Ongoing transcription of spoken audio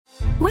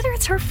Whether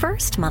it's her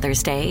first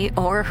Mother's Day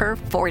or her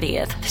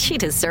 40th, she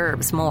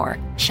deserves more.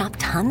 Shop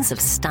tons of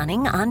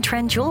stunning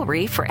on-trend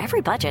jewelry for every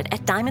budget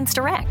at Diamonds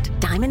Direct.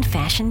 Diamond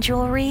fashion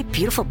jewelry,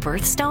 beautiful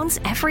birthstones,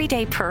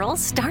 everyday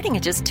pearls starting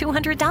at just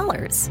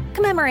 $200.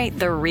 Commemorate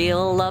the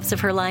real loves of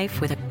her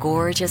life with a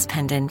gorgeous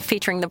pendant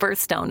featuring the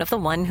birthstone of the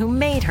one who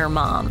made her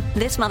mom.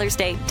 This Mother's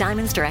Day,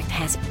 Diamonds Direct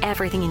has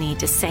everything you need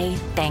to say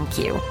thank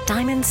you.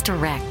 Diamonds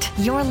Direct.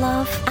 Your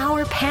love,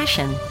 our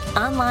passion.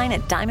 Online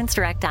at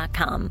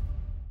diamondsdirect.com.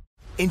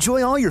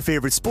 Enjoy all your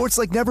favorite sports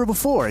like never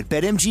before at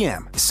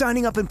BetMGM.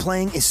 Signing up and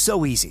playing is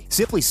so easy.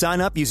 Simply sign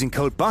up using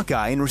code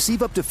Buckeye and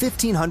receive up to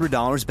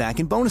 $1,500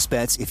 back in bonus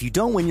bets if you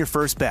don't win your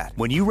first bet.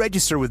 When you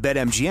register with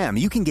BetMGM,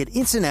 you can get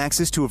instant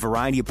access to a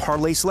variety of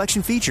parlay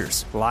selection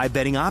features, live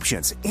betting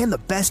options, and the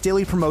best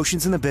daily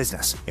promotions in the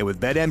business. And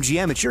with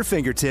BetMGM at your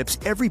fingertips,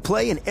 every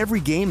play and every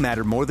game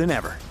matter more than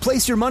ever.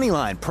 Place your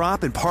moneyline,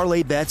 prop, and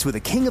parlay bets with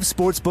the king of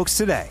sportsbooks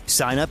today.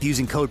 Sign up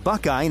using code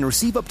Buckeye and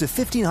receive up to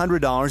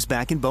 $1,500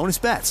 back in bonus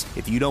bets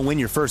if you don't win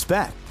your first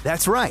bet.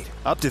 That's right,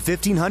 up to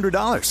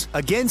 $1,500.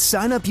 Again,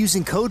 sign up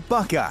using code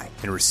Buckeye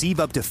and receive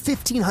up to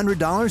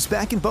 $1,500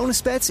 back in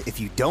bonus bets if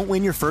you don't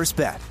win your first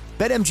bet.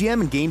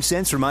 BetMGM and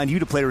GameSense remind you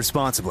to play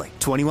responsibly.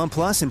 21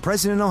 plus and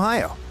present in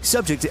Ohio.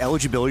 Subject to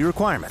eligibility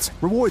requirements.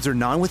 Rewards are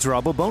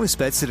non-withdrawable bonus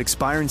bets that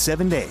expire in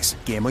 7 days.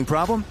 Gambling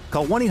problem?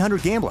 Call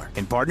 1-800-GAMBLER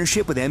in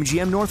partnership with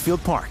MGM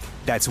Northfield Park.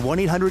 That's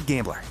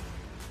 1-800-GAMBLER.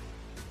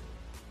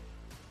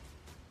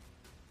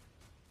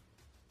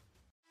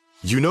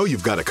 You know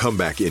you've got a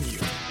comeback in you.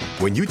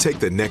 When you take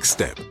the next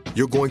step,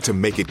 you're going to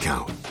make it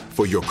count.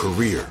 For your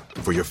career,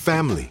 for your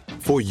family,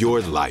 for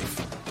your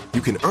life. You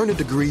can earn a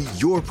degree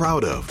you're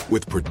proud of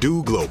with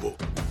Purdue Global.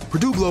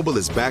 Purdue Global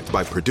is backed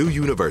by Purdue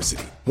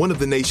University, one of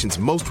the nation's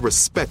most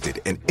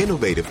respected and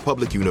innovative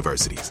public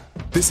universities.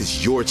 This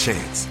is your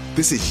chance.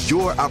 This is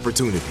your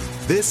opportunity.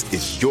 This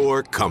is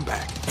your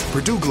comeback.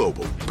 Purdue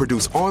Global,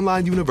 Purdue's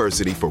online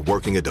university for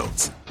working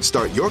adults.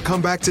 Start your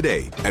comeback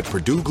today at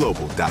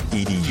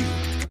purdueglobal.edu.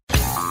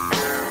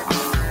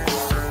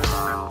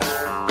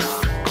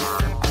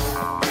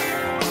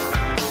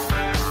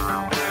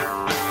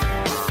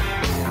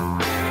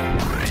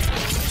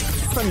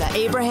 From the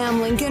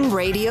Abraham Lincoln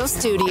Radio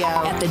Studio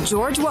at the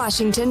George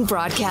Washington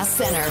Broadcast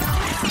Center,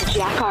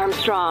 Jack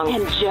Armstrong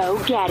and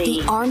Joe Getty.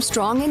 The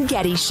Armstrong and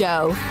Getty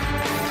Show.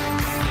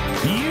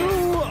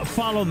 You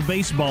follow the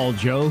baseball,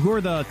 Joe. Who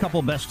are the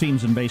couple best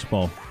teams in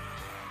baseball?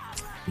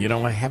 You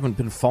know, I haven't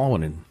been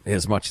following it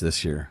as much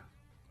this year.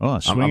 Oh,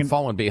 I'm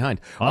falling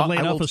behind. Oddly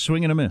enough, a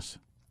swing and a miss.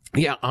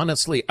 Yeah,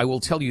 honestly, I will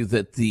tell you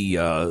that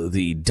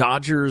the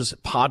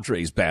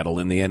Dodgers-Padres battle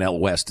in the NL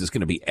West is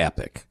going to be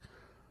epic.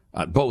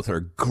 Both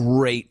are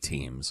great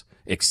teams,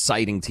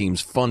 exciting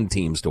teams, fun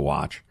teams to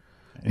watch.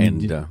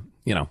 And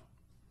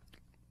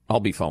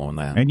I'll be following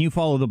that. And you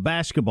follow the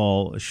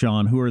basketball,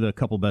 Sean. Who are the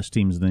couple best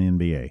teams in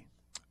the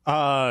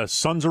NBA?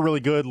 Suns are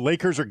really good.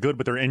 Lakers are good,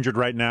 but they're injured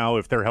right now.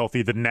 If they're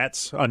healthy, the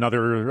Nets,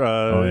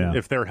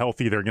 if they're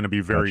healthy, they're going to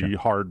be very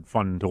hard,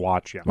 fun to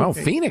watch. Yeah. Well,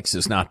 Phoenix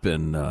has not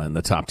been in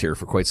the top tier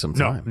for quite some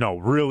time. No,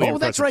 really. Oh,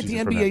 that's right. The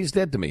NBA is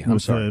dead to me. I'm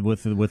sorry.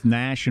 With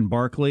Nash and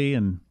Barkley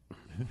and...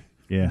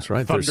 Yeah, that's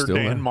right. Thunder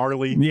Dan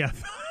Marley. Yeah,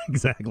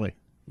 exactly.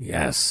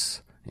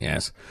 Yes.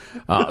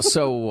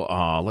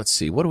 So let's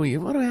see.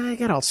 I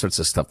got all sorts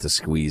of stuff to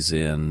squeeze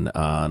in.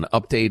 An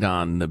update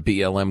on the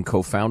BLM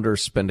co-founder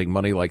spending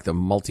money like the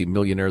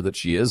multimillionaire that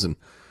she is, and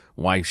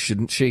why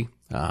shouldn't she?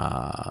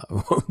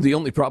 The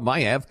only problem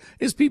I have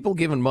is people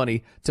giving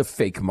money to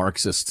fake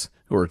Marxists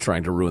who are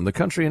trying to ruin the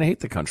country and hate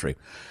the country.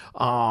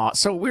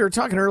 So we were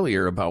talking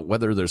earlier about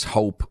whether there's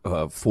hope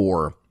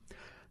for.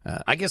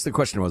 I guess the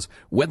question was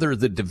whether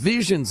the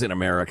divisions in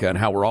America and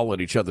how we're all at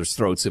each other's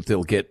throats, if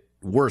they'll get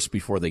worse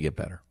before they get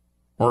better,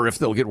 or if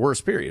they'll get worse,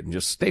 period, and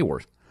just stay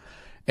worse.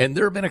 And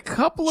there have been a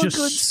couple of good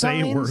signs. Just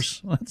stay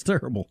worse. That's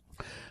terrible.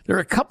 There are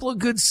a couple of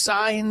good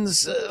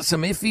signs,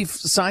 some iffy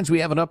signs.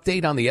 We have an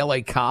update on the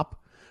L.A. cop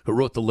who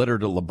wrote the letter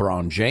to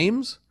LeBron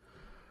James.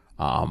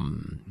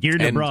 Dear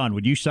LeBron,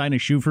 would you sign a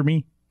shoe for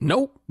me?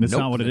 Nope. That's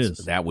not what it is.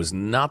 That was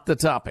not the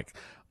topic.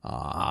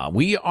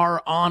 We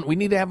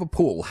need to have a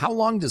poll. How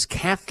long does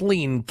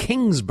Kathleen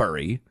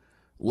Kingsbury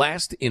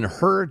last in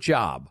her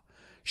job?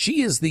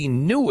 She is the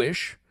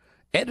newish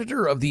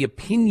editor of the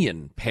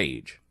opinion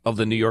page of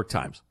the New York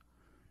Times,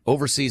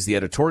 oversees the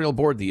editorial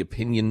board, the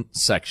opinion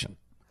section,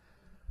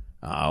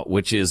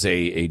 which is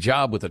a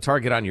job with a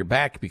target on your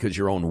back because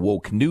your own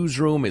woke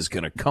newsroom is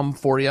going to come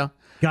for you.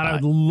 God, I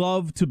would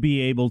love to be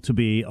able to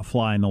be a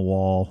fly in the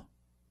wall,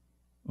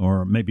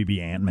 or maybe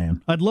be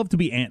Ant-Man. I'd love to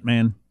be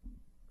Ant-Man.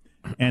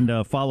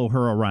 And follow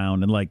her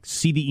around and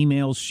see the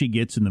emails she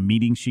gets and the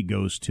meetings she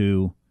goes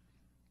to,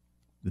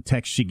 the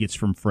text she gets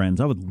from friends.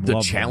 I would love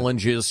the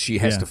challenges she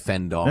has to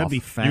fend off. That'd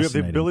be fascinating. You have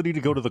the ability to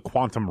go to the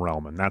quantum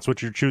realm, and that's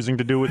what you're choosing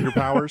to do with your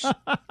powers?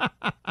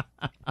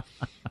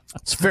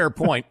 It's a fair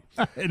point.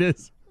 It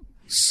is.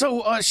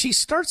 So she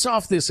starts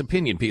off this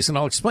opinion piece, and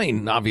I'll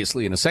explain,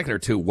 obviously, in a second or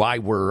two, why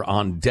we're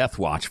on death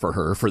watch for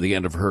her for the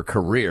end of her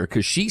career,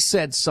 because she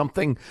said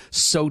something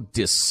so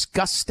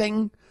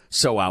disgusting,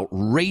 so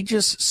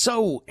outrageous,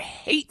 so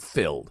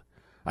hate-filled.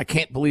 I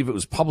can't believe it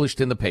was published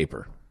in the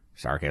paper.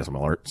 Sarcasm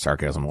alert,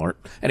 sarcasm alert.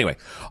 Anyway,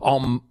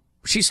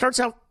 she starts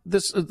out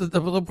this,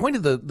 the point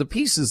of the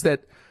piece is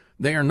that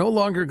they are no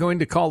longer going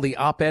to call the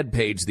op-ed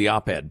page the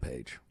op-ed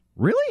page.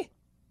 Really?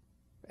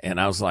 And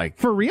I was like,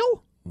 for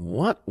real?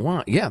 What?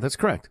 Yeah, that's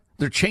correct.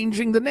 They're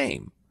changing the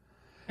name.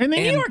 And the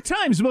New York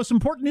Times, the most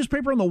important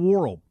newspaper in the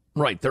world.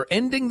 Right. They're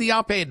ending the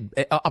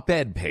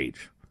op-ed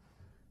page.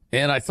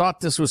 And I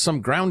thought this was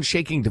some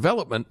ground-shaking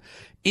development.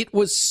 It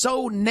was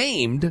so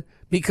named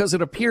because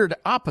it appeared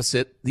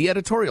opposite the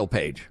editorial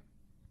page,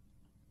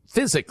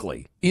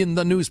 physically, in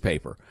the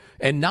newspaper.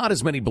 And not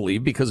as many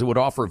believe because it would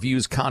offer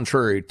views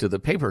contrary to the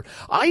paper.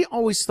 I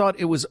always thought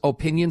it was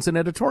opinions and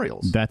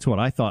editorials. That's what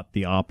I thought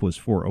the op was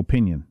for,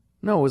 opinion.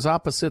 No, it was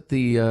opposite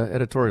the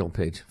editorial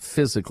page,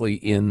 physically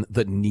in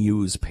the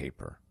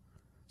newspaper.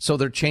 So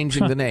they're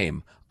changing the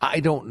name. I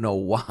don't know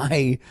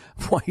why.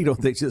 Why don't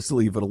they just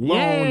leave it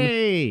alone?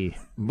 Yay!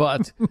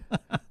 But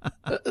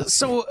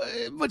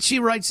but she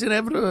writes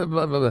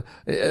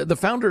the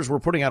founders were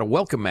putting out a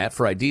welcome mat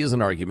for ideas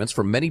and arguments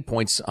from many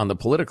points on the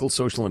political,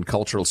 social, and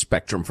cultural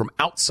spectrum from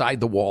outside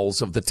the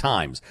walls of the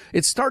Times.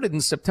 It started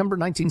in September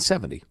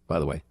 1970, by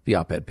the way, the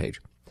op-ed page.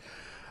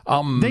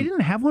 They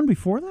didn't have one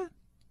before that?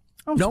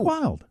 That was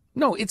wild.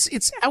 No,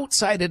 it's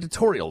outside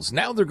editorials.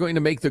 Now they're going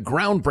to make the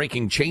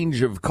groundbreaking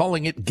change of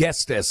calling it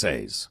guest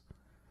essays.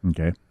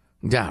 Okay.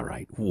 All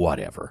right,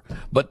 whatever.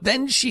 But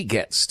then she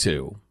gets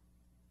to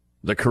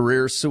the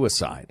career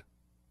suicide.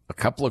 A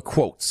couple of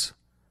quotes.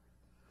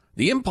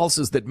 The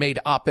impulses that made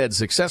op-ed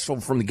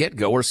successful from the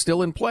get-go are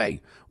still in play.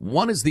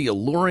 One is the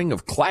alluring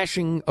of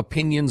clashing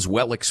opinions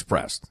well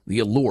expressed. The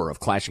allure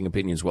of clashing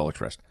opinions well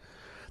expressed.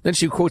 Then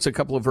she quotes a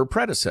couple of her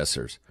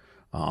predecessors.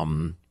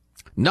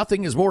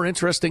 Nothing is more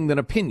interesting than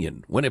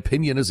opinion when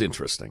opinion is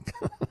interesting.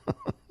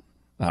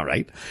 All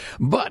right.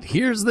 But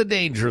here's the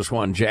dangerous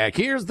one, Jack.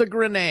 Here's the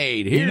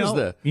grenade.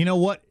 You know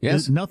what?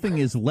 Yes? Nothing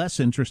is less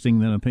interesting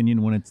than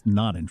opinion when it's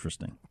not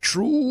interesting.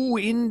 True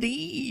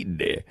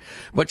indeed.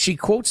 But she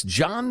quotes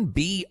John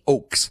B.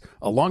 Oakes,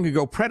 a long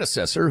ago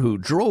predecessor who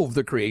drove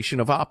the creation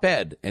of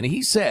op-ed. And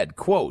he said,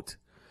 quote,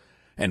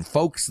 and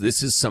folks,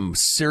 this is some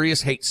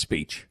serious hate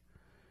speech.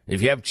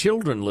 If you have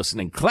children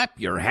listening, clap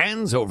your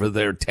hands over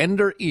their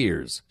tender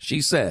ears. She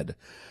said,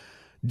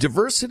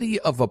 diversity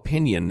of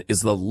opinion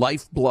is the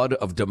lifeblood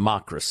of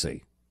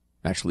democracy.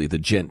 Actually, the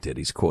gent did.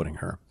 He's quoting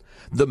her.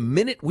 The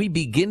minute we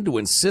begin to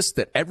insist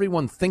that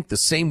everyone think the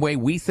same way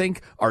we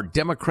think, our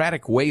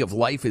democratic way of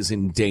life is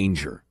in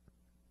danger.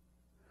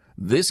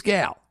 This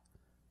gal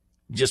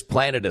just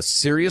planted a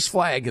serious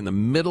flag in the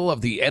middle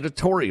of the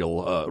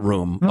editorial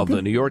room of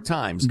the New York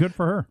Times. Good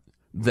for her.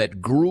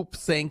 That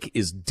groupthink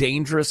is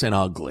dangerous and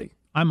ugly.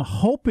 I'm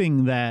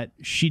hoping that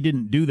she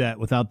didn't do that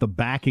without the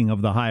backing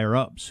of the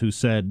higher-ups who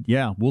said,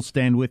 yeah, we'll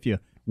stand with you.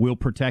 We'll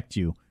protect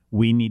you.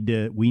 We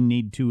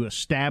need to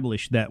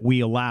establish that we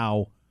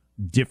allow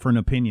different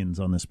opinions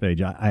on this page.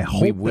 I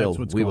hope that's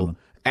what's going on. We will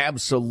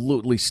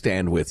absolutely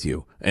stand with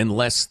you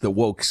unless the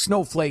woke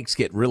snowflakes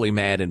get really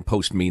mad and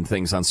post mean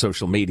things on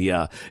social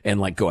media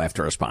and go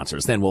after our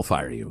sponsors. Then we'll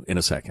fire you in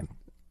a second.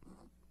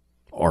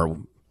 Or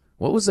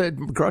what was that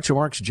Groucho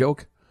Marx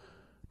joke?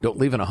 Don't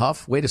leave in a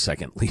huff? Wait a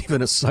second. Leave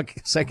in a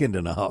second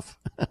in a huff.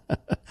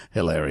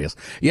 Hilarious.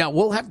 Yeah,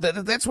 we'll have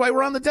that's why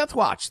we're on the death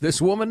watch.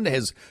 This woman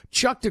has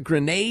chucked a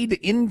grenade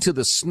into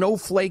the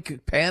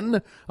snowflake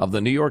pen of the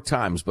New York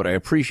Times, but I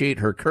appreciate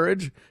her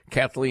courage.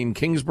 Kathleen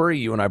Kingsbury,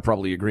 you and I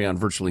probably agree on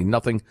virtually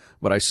nothing,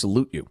 but I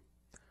salute you.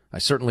 I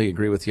certainly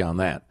agree with you on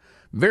that.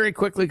 Very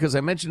quickly, because I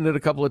mentioned it a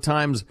couple of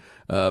times,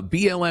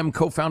 BLM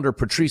co-founder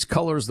Patrisse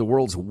Cullors, the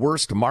world's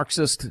worst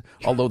Marxist,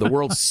 although the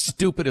world's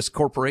stupidest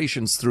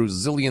corporations threw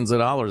zillions of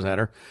dollars at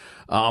her.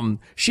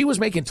 She was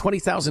making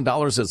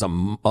 $20,000 as a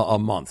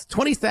month,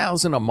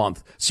 $20,000 a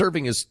month,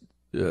 serving as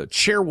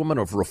chairwoman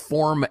of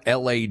Reform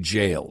LA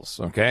jails.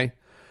 Okay.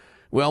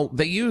 Well,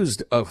 they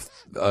used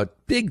a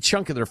big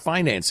chunk of their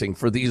financing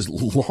for these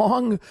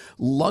long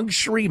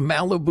luxury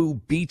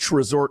Malibu beach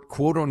resort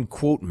quote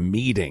unquote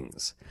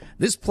meetings.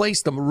 This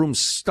place, the rooms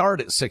start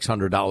at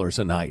 $600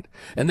 a night,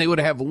 and they would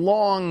have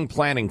long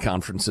planning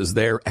conferences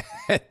there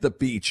at the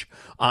beach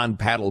on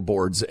paddle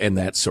boards and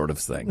that sort of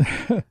thing.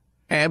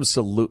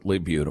 Absolutely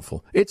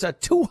beautiful. It's a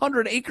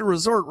 200-acre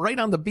resort right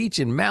on the beach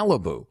in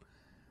Malibu.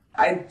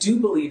 I do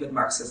believe in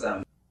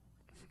Marxism.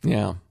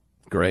 Yeah.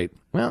 Great.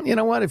 Well, you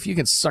know what? If you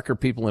can sucker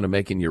people into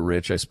making you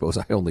rich, I suppose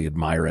I only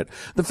admire it.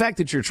 The fact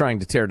that you're trying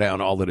to tear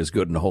down all that is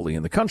good and holy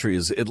in the country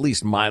is at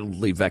least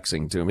mildly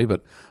vexing to me,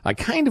 but I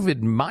kind of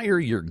admire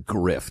your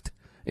grift.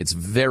 It's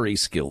very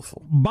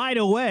skillful. By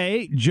the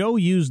way, Joe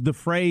used the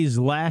phrase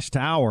last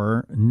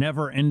hour,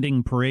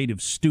 never-ending parade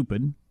of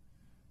stupid.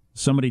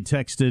 Somebody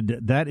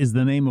texted, that is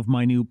the name of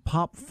my new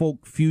pop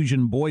folk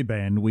fusion boy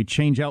band. We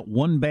change out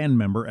one band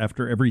member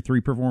after every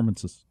 3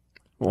 performances.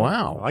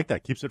 Wow. I like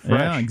that. Keeps it fresh.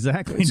 Yeah,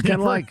 exactly. It's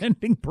kind of like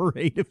ending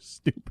parade of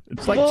stupid.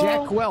 It's like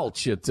Jack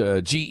Welch at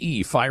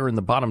GE firing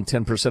the bottom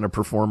 10% of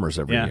performers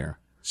every year.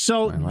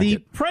 So the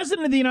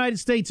President of the United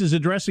States is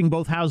addressing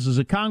both houses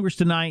of Congress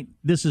tonight.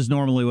 This is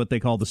normally what they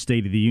call the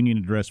State of the Union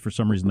address. For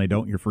some reason, they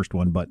don't your first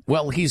one. But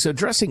well, he's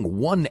addressing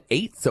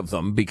 1/8 of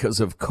them because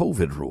of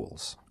COVID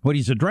rules. What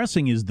he's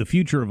addressing is the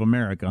future of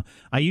America.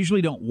 I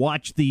usually don't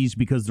watch these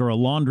because they're a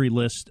laundry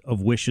list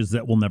of wishes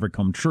that will never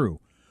come true.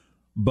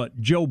 But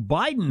Joe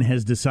Biden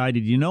has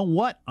decided, you know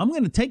what? I'm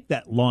going to take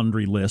that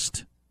laundry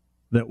list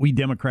that we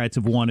Democrats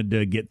have wanted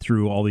to get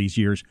through all these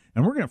years,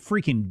 and we're going to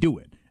freaking do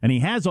it. And he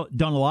has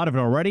done a lot of it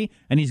already,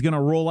 and he's going to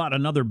roll out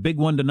another big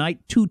one tonight,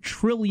 $2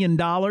 trillion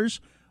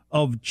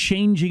of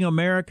changing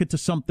America to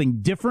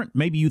something different.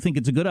 Maybe you think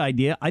it's a good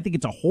idea. I think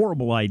it's a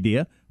horrible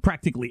idea.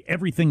 Practically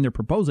everything they're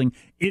proposing.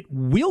 It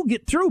will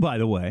get through, by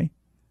the way,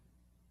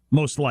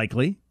 most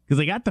likely, because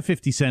they got the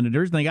 50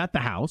 senators and they got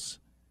the House.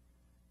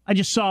 I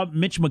just saw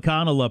Mitch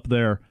McConnell up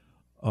there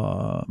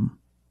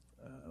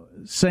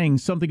saying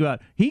something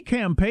about he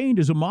campaigned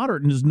as a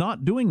moderate and is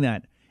not doing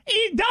that.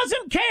 He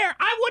doesn't care.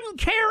 I wouldn't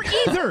care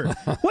either.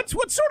 What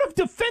sort of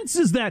defense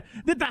is that?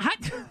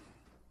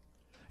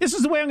 This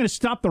is the way I'm going to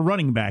stop the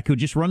running back who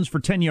just runs for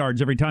 10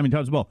 yards every time he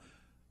touches the ball.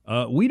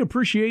 We'd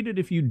appreciate it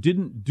if you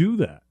didn't do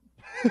that.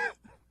 I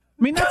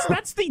mean,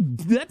 that's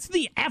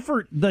the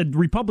effort the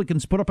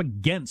Republicans put up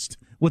against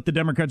what the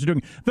Democrats are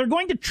doing. They're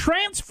going to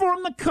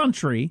transform the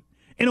country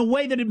in a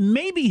way that it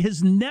maybe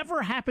has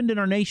never happened in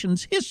our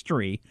nation's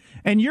history,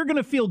 and you're going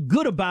to feel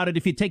good about it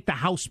if you take the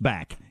House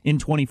back in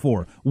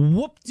 24.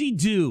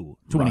 Whoop-de-doo,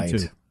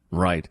 22.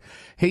 Right.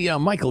 Hey,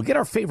 Michael, get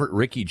our favorite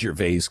Ricky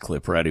Gervais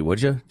clip ready,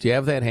 would you? Do you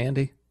have that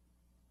handy?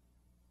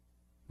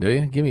 Do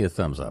you? Give me a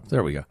thumbs up.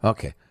 There we go.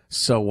 Okay.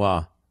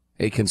 So,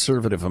 a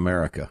conservative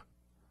America.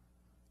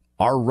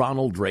 Our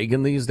Ronald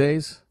Reagan these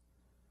days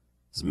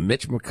is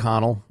Mitch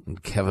McConnell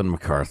and Kevin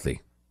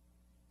McCarthy.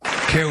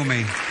 Kill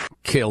me.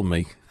 Kill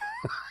me.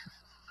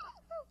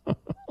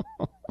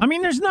 I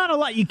mean, there's not a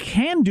lot you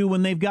can do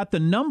when they've got the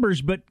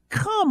numbers, but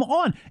come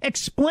on.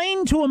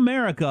 Explain to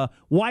America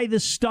why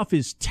this stuff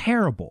is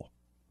terrible.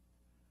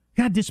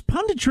 God, this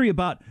punditry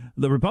about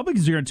the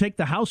Republicans are going to take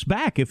the House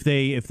back if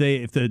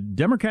the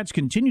Democrats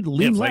continue to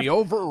lean left. If they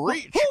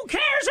overreach. Who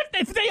cares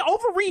if they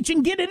overreach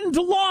and get it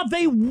into law?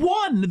 They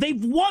won.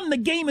 They've won. The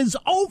game is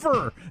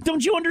over.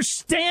 Don't you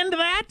understand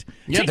that?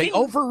 Yeah, they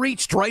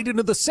overreached right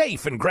into the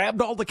safe and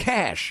grabbed all the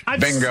cash.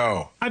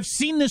 Bingo. I've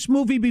seen this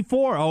movie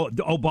before. Oh,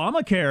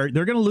 Obamacare,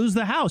 they're going to lose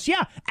the House.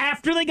 Yeah,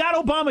 after they got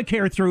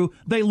Obamacare through,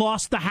 they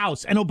lost the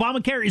House. And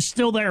Obamacare is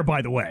still there,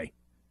 by the way.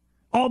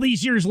 All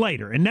these years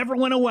later, and never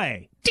went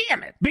away.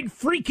 Damn it. Big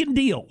freaking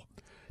deal.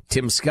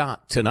 Tim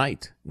Scott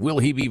tonight. Will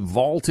he be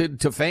vaulted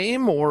to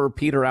fame or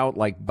peter out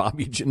like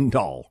Bobby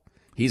Jindal?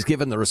 He's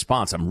given the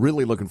response. I'm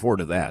really looking forward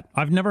to that.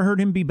 I've never heard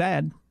him be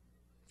bad.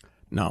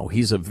 No,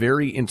 he's a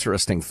very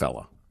interesting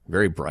fella.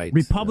 Very bright.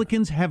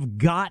 Republicans have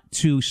got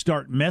to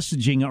start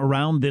messaging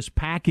around this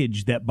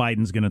package that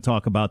Biden's going to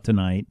talk about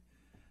tonight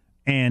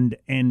and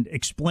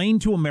explain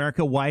to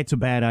America why it's a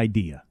bad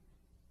idea.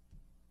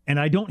 And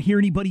I don't hear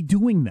anybody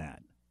doing that.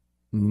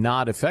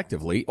 Not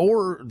effectively,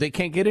 or they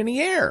can't get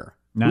any air.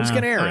 Nah, who's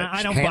going to air it?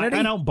 I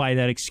don't buy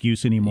that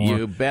excuse anymore.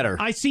 You better.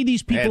 I see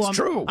these people. That's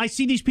true. I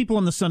see these people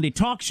on the Sunday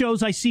talk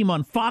shows. I see them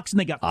on Fox, and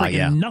they got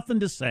freaking nothing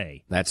to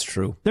say. That's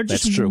true. They're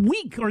just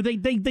weak, or they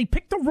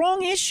pick the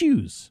wrong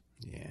issues.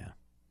 Yeah,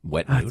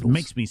 wet noodles. It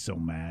makes me so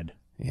mad.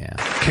 Yeah,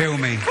 kill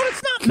me. But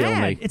it's not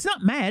mad. It's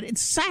not mad.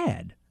 It's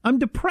sad. I'm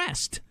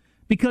depressed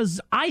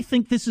because I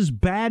think this is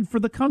bad for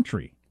the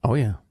country. Oh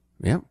yeah.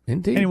 Yeah,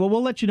 indeed. Anyway,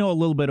 we'll let you know a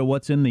little bit of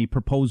what's in the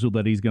proposal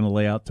that he's going to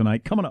lay out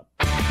tonight. Coming up.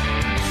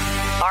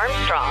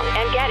 Armstrong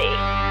and Getty.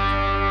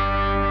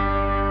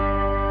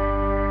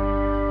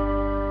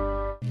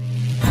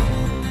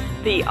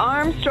 The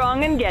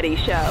Armstrong and Getty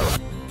Show.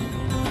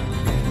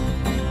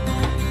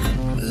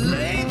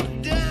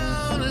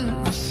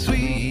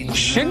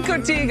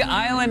 Chincoteague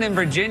Island in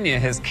Virginia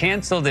has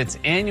canceled its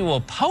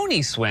annual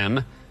pony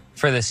swim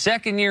for the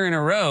second year in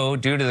a row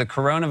due to the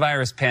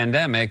coronavirus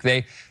pandemic.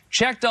 They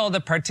checked all the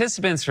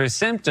participants for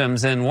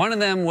symptoms, and one of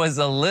them was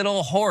a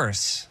little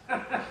horse.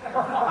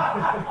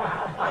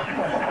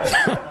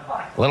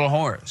 Little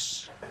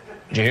horse.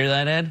 Did you hear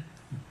that, Ed?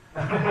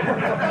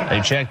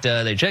 They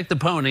checked the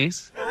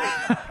ponies.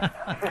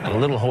 A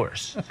little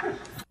horse.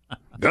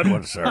 Good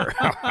one, sir.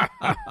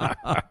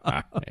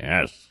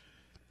 Yes.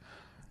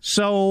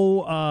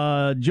 So,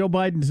 Joe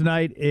Biden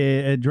tonight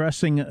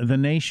addressing the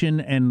nation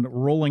and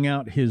rolling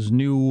out his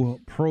new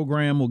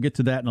program. We'll get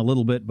to that in a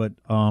little bit, but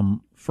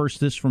first,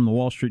 this from the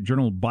Wall Street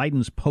Journal,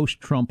 Biden's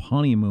post-Trump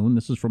honeymoon.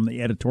 This is from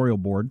the editorial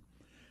board.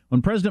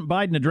 When President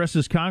Biden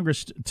addresses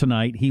Congress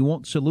tonight, he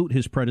won't salute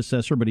his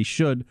predecessor, but he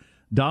should.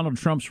 Donald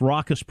Trump's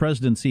raucous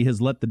presidency has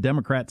let the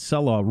Democrats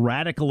sell a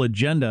radical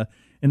agenda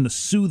in the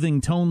soothing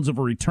tones of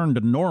a return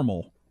to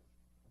normal.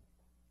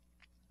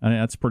 I mean,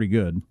 that's pretty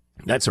good.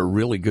 That's a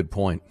really good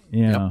point.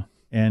 Yeah, yep.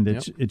 And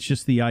it's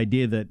just the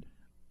idea that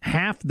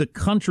half the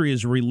country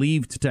is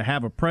relieved to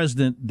have a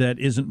president that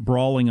isn't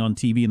brawling on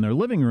TV in their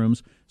living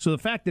rooms. So the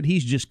fact that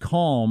he's just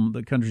calm,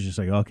 the country's just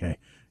like, okay,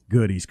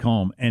 Good, he's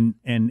calm. And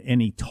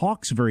he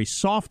talks very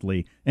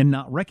softly and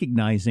not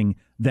recognizing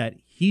that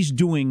he's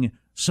doing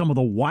some of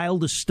the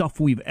wildest stuff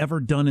we've ever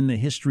done in the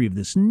history of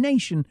this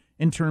nation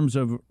in terms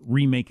of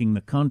remaking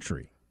the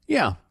country.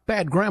 Yeah,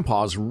 Bad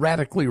Grandpa's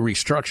radically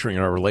restructuring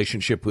our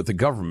relationship with the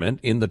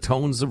government in the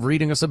tones of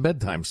reading us a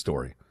bedtime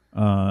story.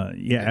 Yeah,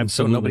 and absolutely.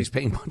 So nobody's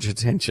paying much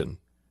attention.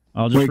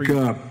 Wake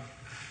up.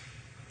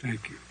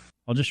 Thank you.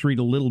 I'll just read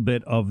a little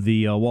bit of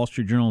the Wall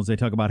Street Journal as they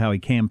talk about how he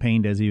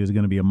campaigned as he was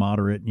going to be a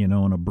moderate,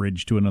 on a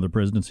bridge to another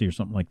presidency or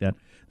something like that.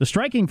 The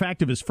striking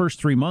fact of his first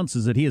 3 months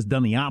is that he has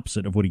done the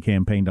opposite of what he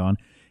campaigned on.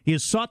 He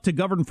has sought to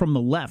govern from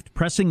the left,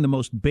 pressing the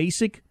most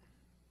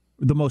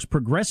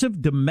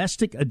progressive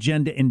domestic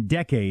agenda in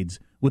decades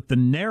with the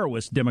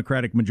narrowest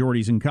Democratic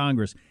majorities in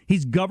Congress.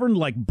 He's governed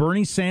like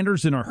Bernie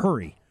Sanders in a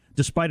hurry,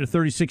 despite a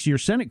 36-year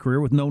Senate career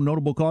with no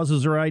notable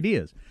causes or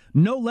ideas.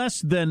 No less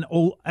than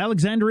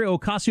Alexandria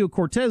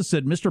Ocasio-Cortez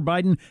said Mr.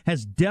 Biden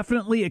has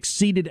definitely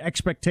exceeded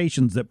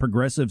expectations that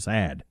progressives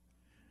had.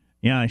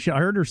 Yeah, I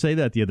heard her say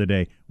that the other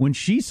day. When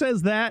she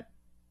says that,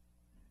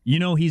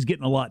 he's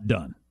getting a lot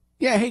done.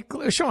 Yeah, hey,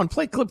 Sean,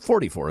 play clip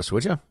 40 for us,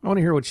 would you? I want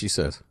to hear what she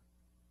says.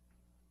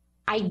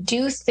 I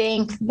do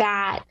think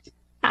that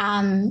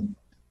the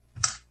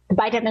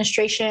Biden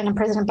administration and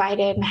President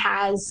Biden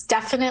has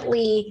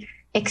definitely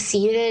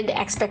exceeded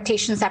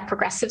expectations that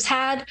progressives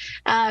had.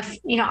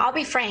 I'll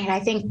be frank. I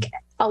think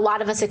a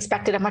lot of us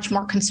expected a much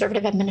more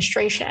conservative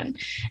administration.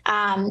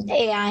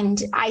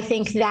 And I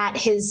think that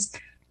his,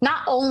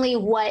 not only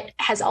what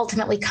has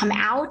ultimately come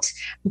out,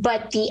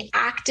 but the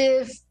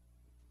active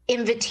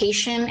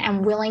invitation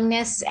and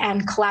willingness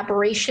and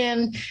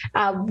collaboration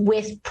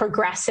with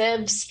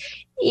progressives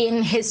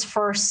in his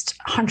first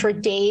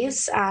 100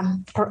 days,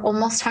 or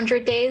almost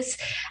 100 days,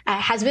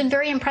 has been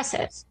very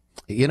impressive.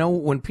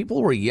 When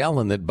people were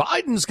yelling that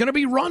Biden's going to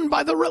be run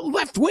by the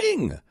left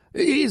wing,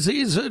 he's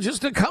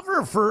just a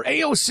cover for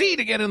AOC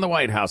to get in the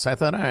White House, I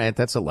thought, all right,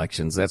 that's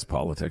elections, that's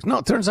politics. No,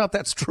 it turns out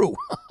that's true.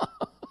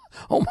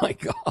 Oh, my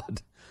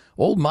God.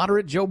 Old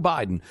moderate Joe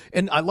Biden.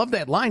 And I love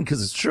that line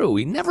because it's true.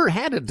 He never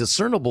had a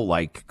discernible,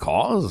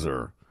 cause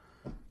or...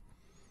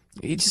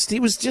 He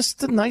was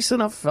just a nice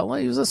enough fella.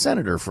 He was a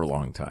senator for a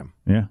long time.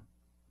 Yeah.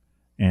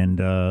 And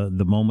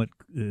the moment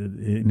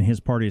in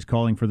his party is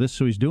calling for this,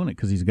 so he's doing it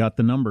because he's got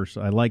the numbers.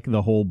 I like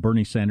the whole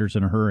Bernie Sanders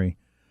in a hurry.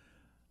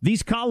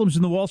 These columns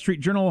in the Wall Street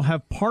Journal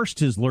have parsed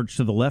his lurch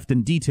to the left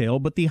in detail,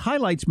 but the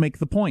highlights make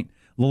the point.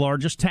 The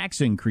largest tax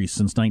increase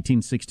since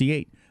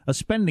 1968, a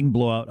spending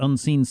blowout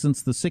unseen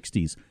since the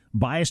 60s,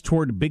 bias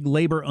toward big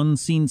labor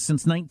unseen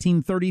since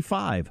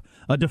 1935,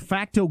 a de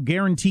facto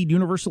guaranteed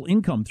universal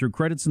income through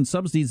credits and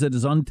subsidies that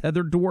is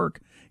untethered to work.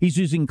 He's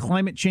using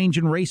climate change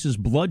and race as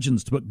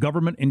bludgeons to put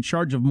government in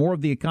charge of more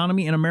of the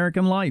economy and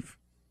American life.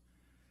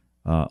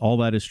 All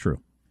that is true.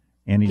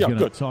 And he's going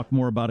to talk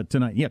more about it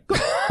tonight. Yeah, good.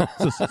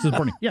 This is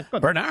Bernie. Yeah,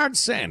 good. Bernard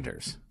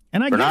Sanders.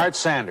 And Bernard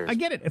Sanders. I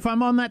get it. If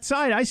I'm on that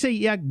side, I say,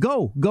 yeah,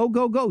 go.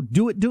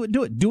 Do it.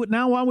 Do it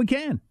now while we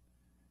can.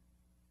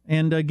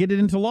 And get it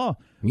into law.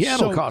 Yeah,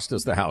 it'll cost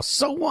us the House.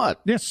 So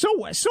what? Yeah, so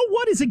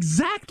what is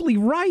exactly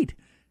right?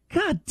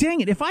 God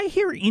dang it. If I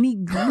hear any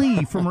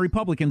glee from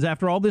Republicans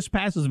after all this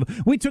passes,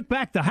 we took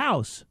back the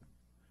House.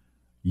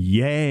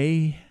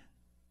 Yay.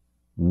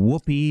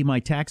 Whoopee, my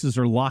taxes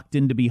are locked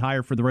in to be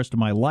higher for the rest of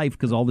my life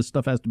because all this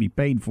stuff has to be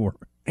paid for.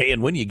 Hey,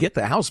 and when you get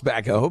the House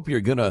back, I hope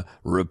you're going to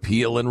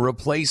repeal and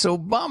replace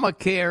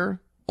Obamacare.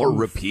 Or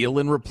repeal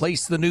and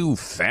replace the new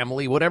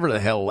family, whatever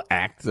the hell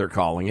act they're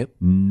calling it.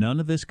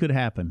 None of this could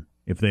happen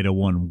if they'd have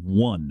won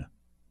one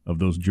of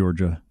those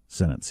Georgia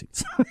Senate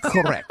seats.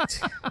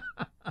 Correct.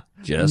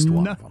 Just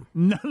one of them.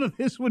 None of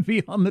this would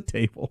be on the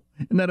table.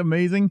 Isn't that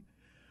amazing?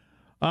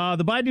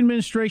 The Biden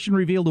administration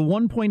revealed a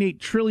 $1.8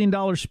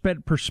 trillion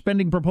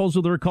spending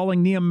proposal they're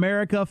calling the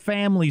America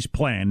Families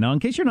Plan. Now, in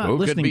case you're not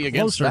listening could be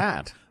closer,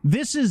 against that?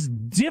 This is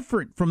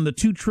different from the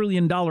 $2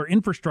 trillion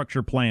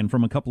infrastructure plan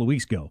from a couple of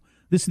weeks ago.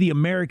 This is the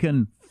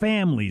American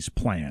Families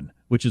Plan,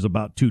 which is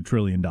about $2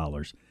 trillion.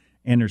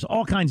 And there's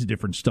all kinds of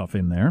different stuff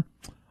in there.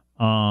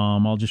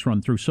 I'll just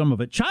run through some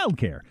of it.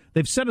 Childcare.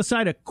 They've set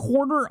aside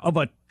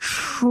 $250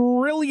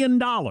 billion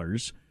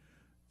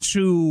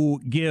to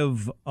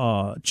give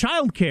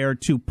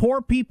childcare to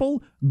poor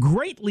people,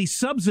 greatly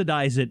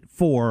subsidize it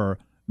for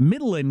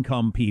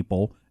middle-income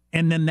people,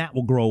 and then that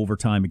will grow over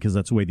time because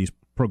that's the way these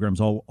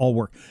programs all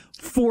work.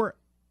 For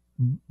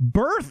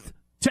birth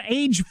to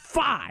age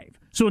 5.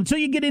 So until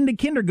you get into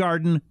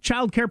kindergarten,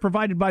 child care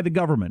provided by the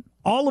government.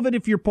 All of it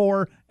if you're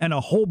poor, and a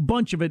whole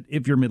bunch of it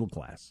if you're middle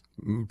class.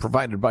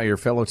 Provided by your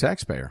fellow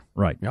taxpayer.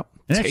 Right. Yep.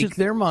 Take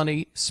their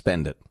money,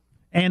 spend it.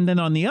 And then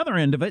on the other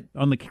end of it,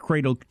 on the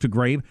cradle to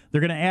grave,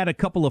 they're going to add a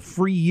couple of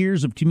free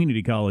years of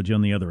community college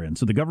on the other end.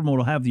 So the government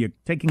will have you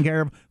taken care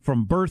of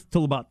from birth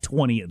till about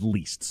 20 at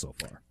least so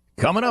far.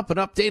 Coming up, an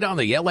update on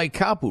the L.A.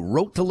 cop who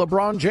wrote to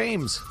LeBron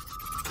James.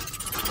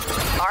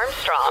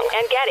 Armstrong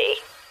and Getty.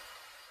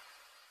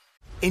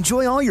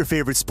 Enjoy all your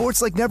favorite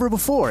sports like never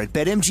before at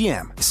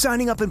BetMGM.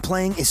 Signing up and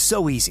playing is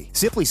so easy.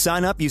 Simply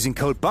sign up using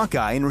code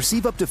Buckeye and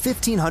receive up to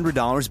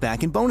 $1,500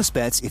 back in bonus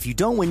bets if you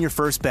don't win your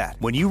first bet.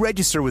 When you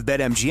register with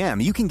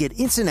BetMGM, you can get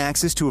instant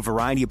access to a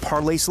variety of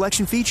parlay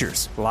selection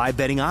features, live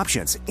betting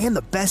options, and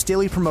the best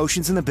daily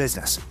promotions in the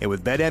business. And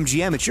with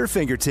BetMGM at your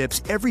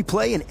fingertips, every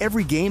play and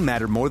every game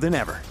matter more than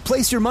ever.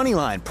 Place your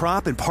moneyline,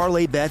 prop, and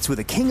parlay bets with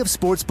the king of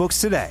sportsbooks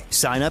today.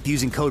 Sign up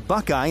using code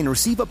Buckeye and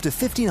receive up to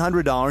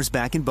 $1,500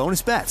 back in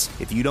bonus bets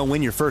if you don't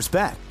win your first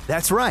bet.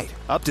 That's right,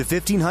 up to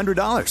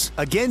 $1,500.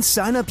 Again,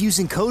 sign up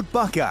using code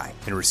Buckeye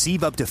and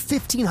receive up to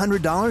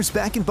 $1,500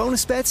 back in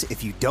bonus bets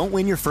if you don't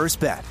win your first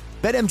bet.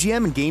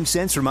 BetMGM and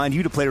GameSense remind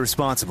you to play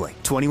responsibly.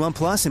 21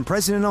 plus and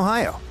present in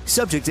Ohio.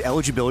 Subject to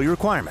eligibility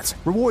requirements.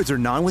 Rewards are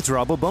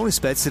non-withdrawable bonus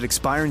bets that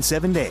expire in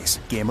 7 days.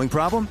 Gambling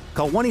problem?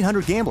 Call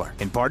 1-800-GAMBLER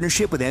in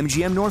partnership with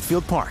MGM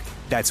Northfield Park.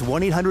 That's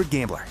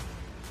 1-800-GAMBLER.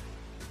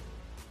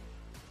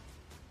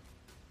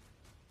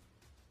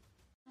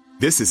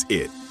 This is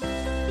it.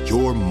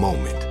 Your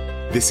moment.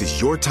 This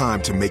is your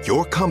time to make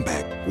your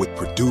comeback with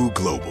Purdue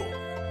Global.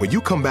 When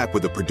you come back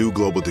with a Purdue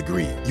Global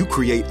degree, you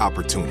create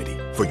opportunity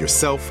for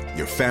yourself,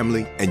 your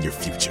family, and your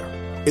future.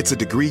 It's a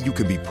degree you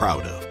can be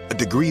proud of, a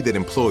degree that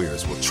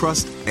employers will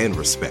trust and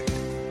respect.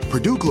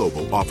 Purdue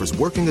Global offers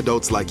working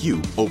adults like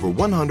you over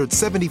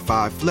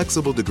 175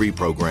 flexible degree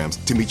programs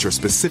to meet your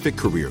specific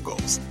career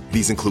goals.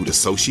 These include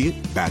associate,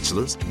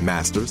 bachelor's,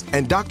 master's,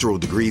 and doctoral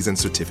degrees and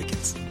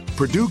certificates.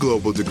 Purdue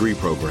Global degree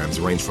programs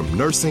range from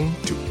nursing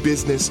to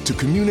business to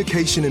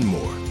communication and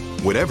more.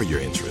 Whatever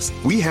your interest,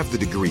 we have the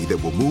degree that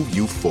will move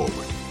you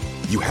forward.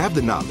 You have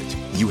the knowledge,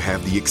 you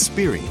have the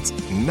experience.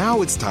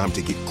 Now it's time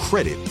to get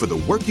credit for the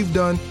work you've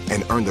done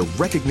and earn the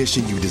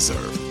recognition you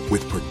deserve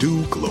with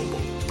Purdue Global,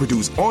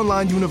 Purdue's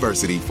online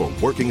university for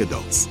working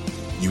adults.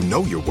 You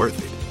know you're worth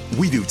it.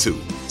 We do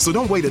too. So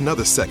don't wait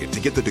another second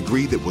to get the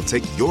degree that will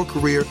take your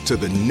career to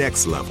the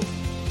next level.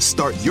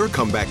 Start your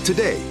comeback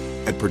today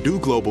at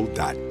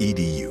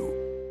purdueglobal.edu.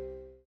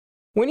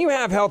 When you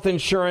have health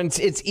insurance,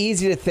 it's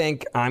easy to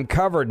think, I'm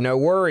covered, no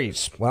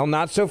worries. Well,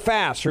 not so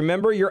fast.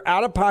 Remember, your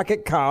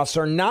out-of-pocket costs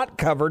are not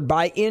covered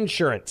by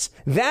insurance.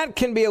 That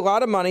can be a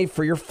lot of money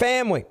for your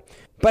family.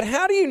 But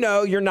how do you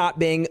know you're not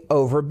being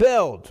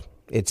overbilled?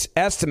 It's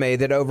estimated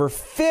that over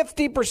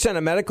 50%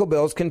 of medical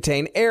bills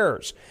contain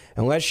errors.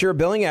 Unless you're a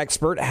billing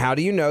expert, how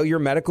do you know your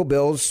medical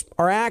bills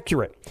are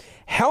accurate?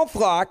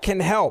 HealthLock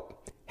can help.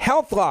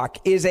 HealthLock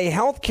is a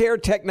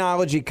healthcare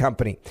technology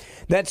company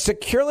that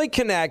securely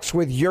connects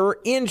with your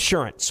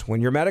insurance.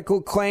 When your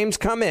medical claims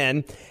come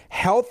in,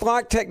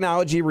 HealthLock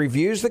technology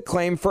reviews the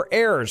claim for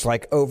errors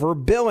like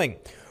overbilling,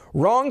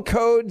 wrong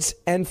codes,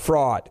 and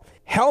fraud.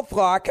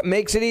 HealthLock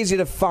makes it easy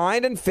to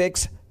find and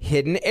fix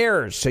hidden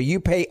errors, so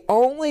you pay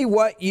only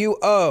what you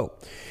owe.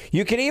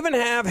 You can even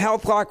have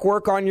HealthLock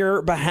work on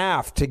your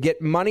behalf to get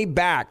money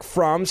back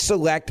from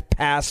select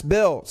past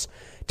bills.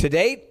 To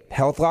date,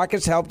 HealthLock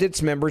has helped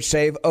its members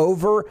save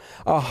over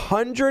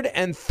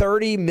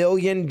 $130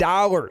 million.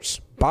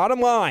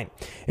 Bottom line,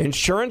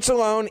 insurance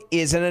alone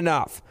isn't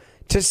enough.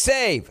 To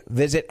save,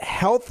 visit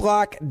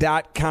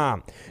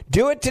healthlock.com.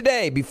 Do it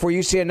today before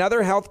you see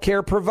another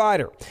healthcare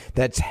provider.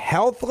 That's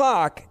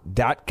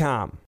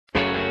healthlock.com.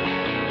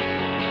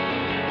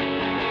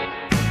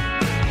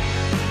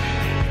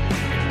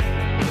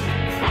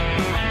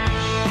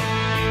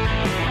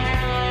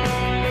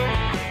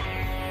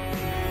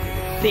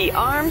 The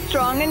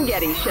Armstrong and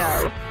Getty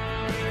Show.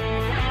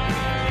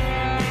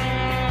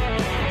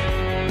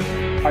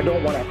 I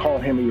don't want to call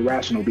him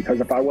irrational,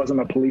 because if I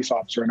wasn't a police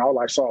officer and all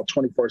I saw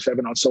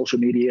 24/7 on social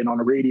media and on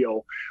the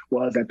radio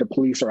was that the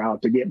police are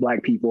out to get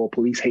black people,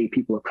 police hate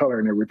people of color,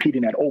 and they're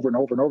repeating that over and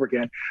over and over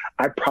again,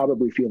 I'd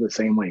probably feel the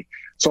same way.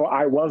 So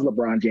I was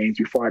LeBron James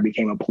before I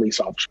became a police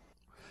officer.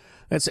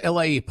 That's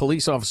L.A.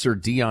 police officer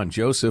Dion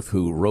Joseph,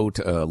 who wrote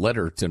a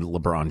letter to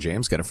LeBron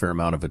James, got a fair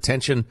amount of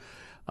attention.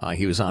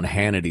 He was on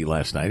Hannity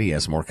last night. He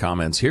has more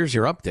comments. Here's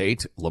your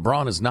update.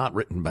 LeBron has not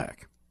written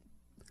back.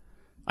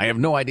 I have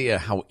no idea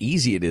how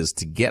easy it is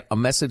to get a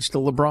message to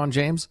LeBron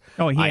James.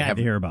 Oh, he had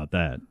to hear about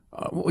that.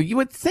 Well, you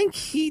would think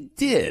he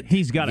did.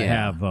 He's got to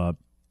have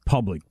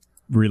public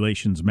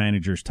relations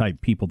managers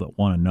type people that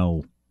want to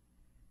know.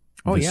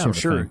 Oh, yeah, I'm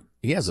sure.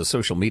 He has a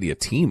social media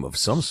team of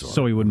some sort.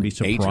 So he wouldn't be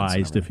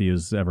surprised if he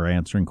was ever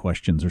answering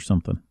questions or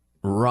something.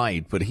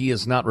 Right, but he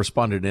has not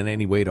responded in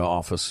any way to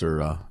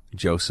Officer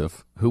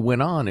Joseph, who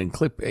went on in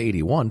clip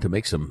 81 to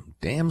make some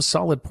damn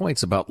solid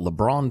points about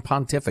LeBron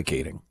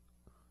pontificating.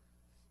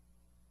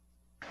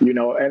 You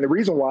know, and the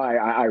reason why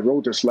I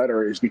wrote this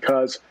letter is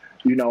because,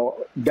 you know,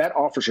 that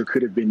officer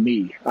could have been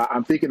me.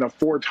 I'm thinking of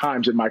 4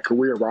 times in my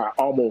career where I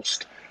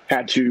almost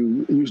had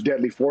to use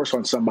deadly force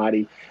on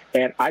somebody,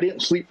 and I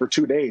didn't sleep for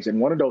 2 days. In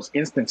one of those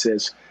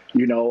instances,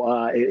 you know,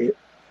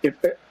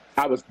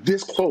 I was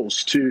this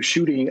close to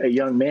shooting a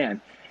young man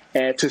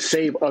and to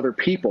save other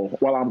people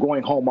while I'm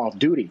going home off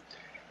duty.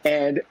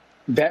 And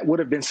that would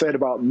have been said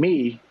about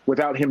me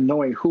without him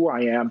knowing who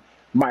I am,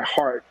 my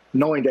heart,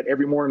 knowing that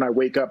every morning I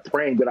wake up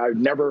praying that I would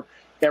never,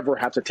 ever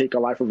have to take a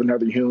life of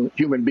another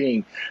human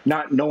being,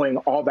 not knowing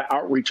all the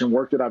outreach and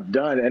work that I've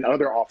done and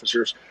other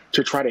officers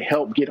to try to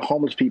help get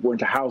homeless people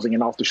into housing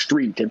and off the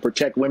street and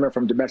protect women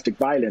from domestic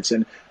violence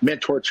and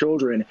mentor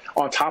children,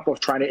 on top of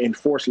trying to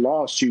enforce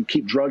laws to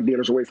keep drug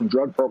dealers away from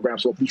drug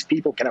programs so these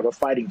people can have a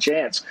fighting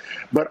chance.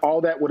 But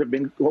all that would have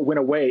been went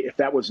away if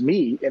that was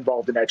me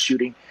involved in that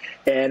shooting.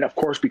 And of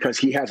course, because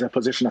he has a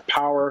position of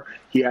power,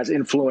 he has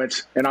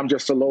influence, and I'm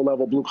just a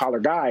low-level blue-collar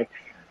guy,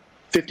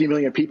 50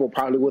 million people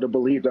probably would have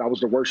believed that I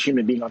was the worst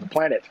human being on the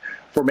planet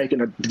for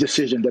making a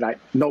decision that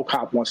no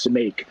cop wants to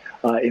make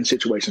in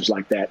situations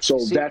like that. So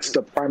that's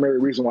the primary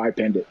reason why I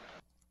penned it.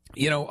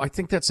 You know, I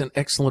think that's an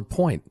excellent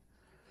point.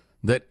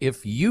 That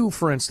if you,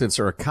 for instance,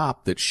 are a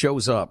cop that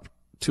shows up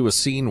to a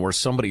scene where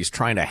somebody's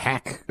trying to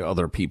hack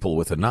other people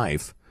with a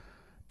knife,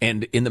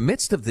 and in the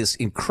midst of this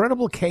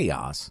incredible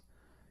chaos,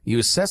 you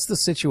assess the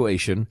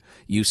situation,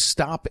 you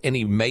stop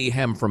any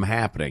mayhem from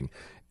happening,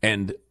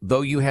 and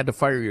though you had to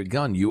fire your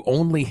gun, you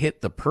only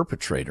hit the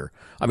perpetrator.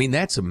 I mean,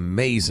 that's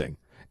amazing.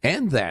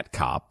 And that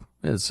cop,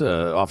 as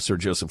Officer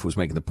Joseph was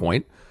making the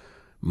point,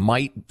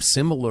 might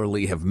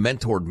similarly have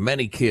mentored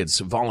many kids,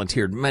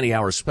 volunteered many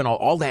hours, spent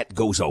all that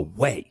goes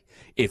away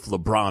if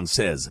LeBron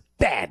says,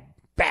 bad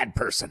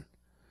person.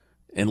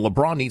 And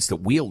LeBron needs to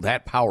wield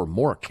that power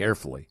more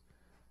carefully.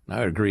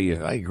 I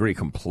agree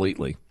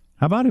completely.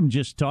 How about him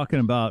just talking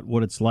about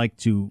what it's like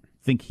to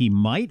think he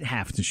might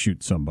have to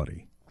shoot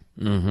somebody?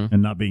 Mm-hmm.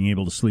 And not being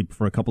able to sleep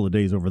for a couple of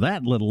days over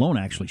that, let alone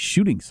actually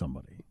shooting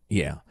somebody.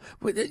 Yeah.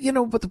 But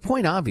the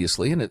point,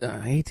 obviously, and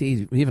I hate to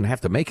even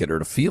have to make it or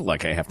to feel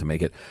like I have to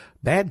make it,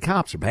 bad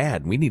cops are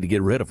bad. We need to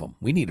get rid of them.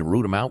 We need to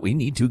root them out. We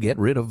need to get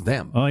rid of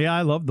them. Oh, yeah,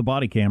 I love the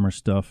body camera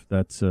stuff.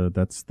 That's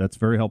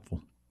very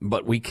helpful.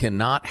 But we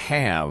cannot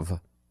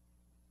have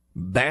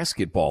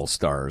basketball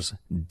stars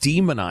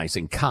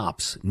demonizing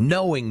cops,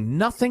 knowing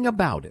nothing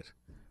about it,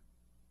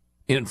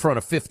 in front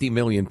of 50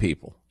 million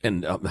people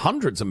and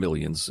hundreds of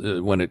millions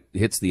when it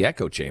hits the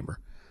echo chamber.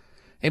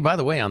 Hey, by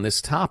the way, on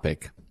this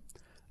topic,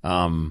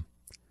 the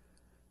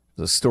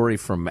story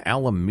from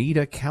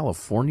Alameda,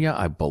 California,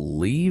 I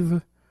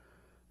believe.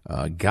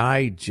 A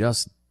guy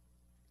just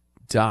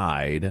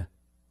died.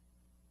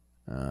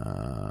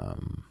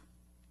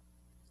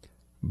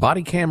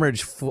 Body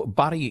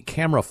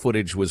camera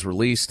footage was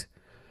released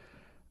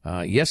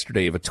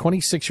yesterday of a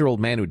 26-year-old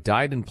man who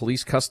died in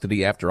police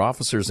custody after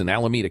officers in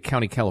Alameda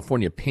County,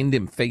 California, pinned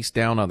him face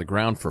down on the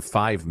ground for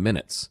 5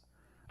 minutes.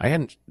 I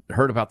hadn't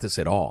heard about this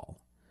at all.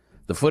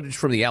 The footage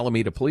from the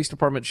Alameda Police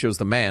Department shows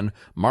the man,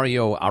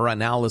 Mario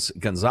Arenales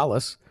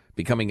Gonzalez,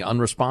 becoming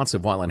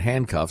unresponsive while in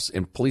handcuffs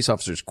and police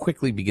officers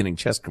quickly beginning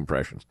chest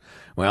compressions.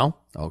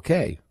 Well,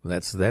 okay,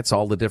 that's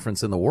all the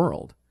difference in the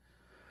world.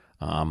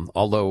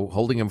 Although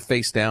holding him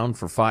face down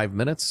for 5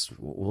 minutes,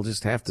 we'll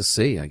just have to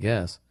see, I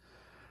guess.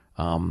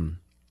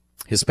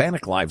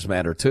 Hispanic lives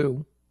matter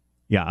too.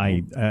 Yeah,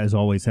 I, as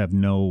always, have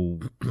no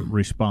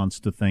response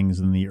to things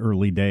in the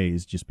early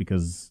days just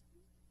because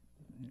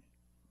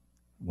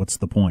what's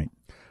the point?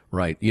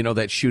 Right. You know,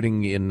 that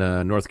shooting in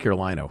North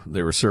Carolina,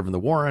 they were serving the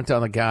warrant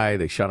on the guy.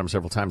 They shot him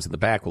several times in the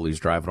back while he was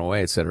driving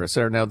away, et cetera, et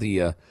cetera. Now,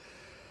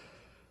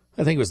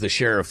 I think it was the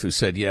sheriff who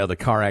said, yeah, the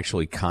car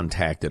actually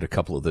contacted a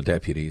couple of the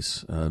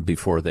deputies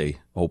before they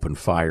opened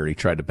fire. He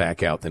tried to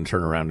back out, then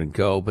turn around and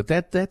go. But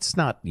that's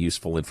not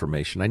useful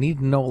information. I need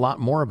to know a lot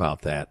more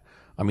about that.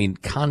 I mean,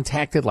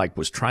 contacted, like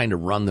was trying to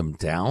run them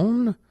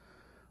down,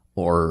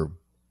 or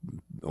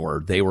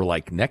they were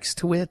like next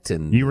to it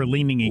and you were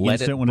leaning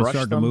against it when it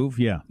started to move.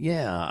 Yeah,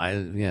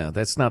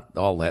 that's not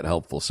all that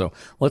helpful. So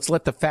let's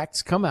let the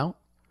facts come out.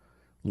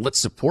 Let's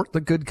support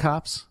the good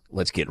cops.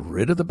 Let's get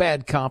rid of the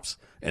bad cops,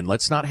 and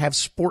let's not have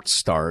sports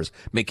stars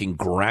making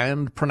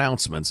grand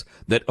pronouncements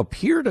that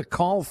appear to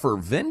call for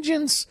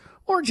vengeance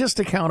or just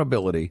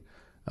accountability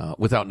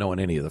without knowing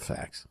any of the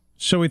facts.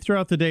 So we threw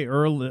out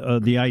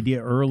the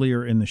idea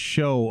earlier in the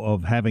show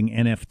of having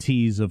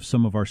NFTs of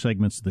some of our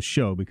segments of the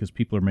show because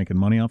people are making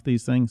money off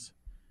these things.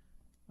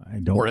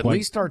 Or at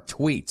least our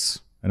tweets.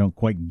 I don't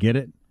quite get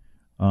it.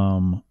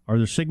 Are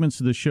there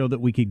segments of the show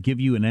that we could give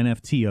you an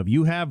NFT of?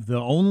 You have the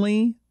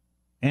only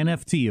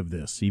NFT of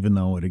this, even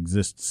though it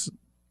exists.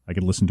 I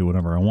could listen to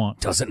whatever I want.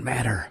 Doesn't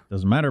matter.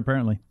 Doesn't matter,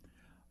 apparently.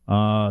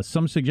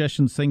 Some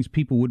suggestions, things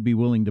people would be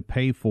willing to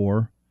pay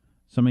for.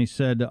 Somebody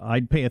said,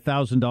 I'd pay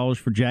 $1,000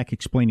 for Jack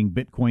explaining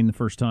Bitcoin the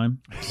first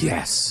time.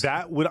 Yes.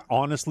 That would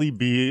honestly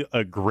be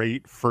a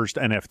great first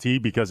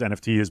NFT because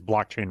NFT is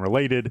blockchain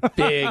related.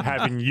 Big.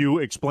 Having you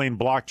explain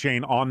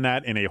blockchain on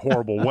that in a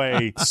horrible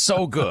way.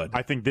 So good.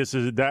 I think this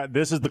is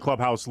the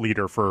clubhouse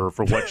leader for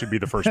what should be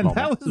the first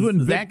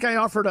moment. That guy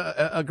offered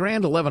a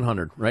grand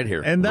 $1,100 right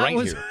here. And that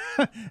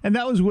here. And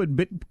that was when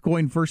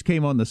Bitcoin first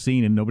came on the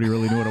scene and nobody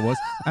really knew what it was.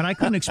 And I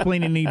couldn't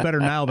explain it any better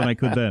now than I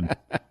could then,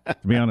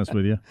 to be honest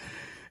with you.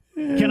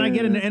 Can I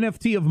get an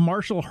NFT of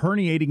Marshall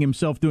herniating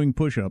himself doing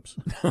push-ups?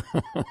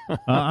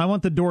 I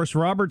want the Doris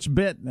Roberts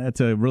bit. That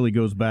really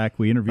goes back.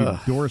 We interviewed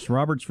Doris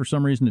Roberts for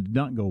some reason. It did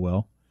not go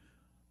well.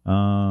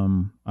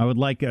 I would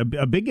like a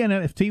big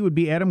NFT would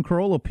be Adam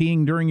Carolla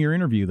peeing during your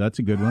interview. That's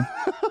a good one.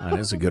 That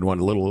is a good one.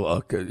 A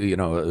little,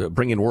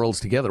 bringing worlds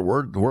together.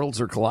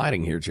 Worlds are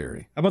colliding here,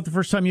 Jerry. How about the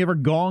first time you ever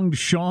gonged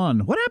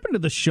Sean? What happened to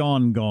the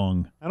Sean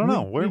gong? I don't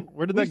know.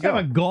 Where did that go? We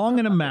have a gong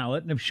and a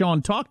mallet, and if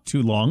Sean talked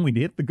too long, we'd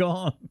hit the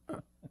gong.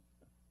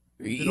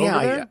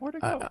 Yeah,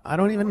 I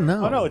don't even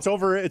know. Oh no, it's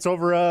over. It's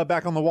over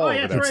back on the wall. Oh,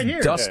 yeah, over there. it's right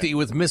here. Dusty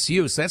with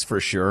misuse. That's for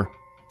sure.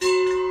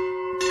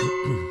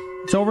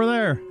 It's over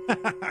there.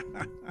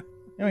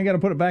 Yeah, we got to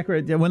put it back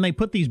right there. When they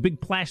put these big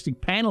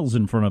plastic panels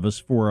in front of us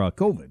for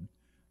COVID,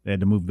 they had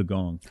to move the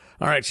gong.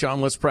 All right,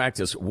 Sean, let's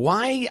practice.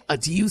 Why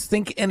do you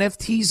think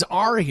NFTs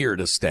are here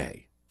to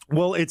stay?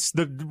 Well, it's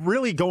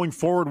really going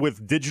forward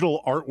with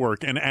digital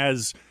artwork, and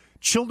as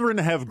children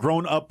have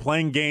grown up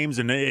playing games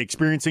and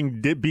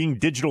experiencing being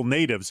digital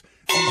natives.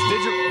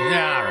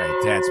 Yeah, all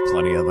right, that's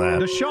plenty of that.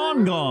 The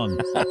Sean gong.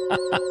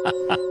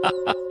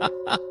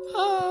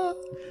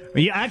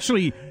 Yeah,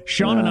 actually,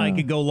 Sean and I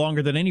could go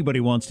longer than anybody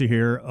wants to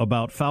hear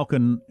about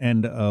Falcon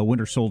and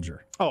Winter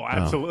Soldier. Oh,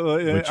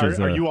 absolutely.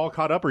 Are you all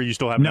caught up, or you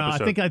still have an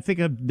episode? No, I think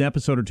an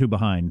episode or two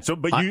behind. So,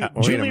 but I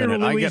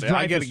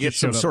got to get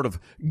some sort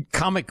of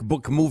comic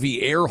book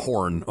movie air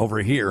horn over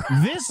here.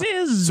 This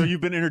is... So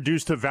you've been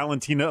introduced to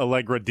Valentina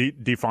Allegra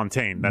de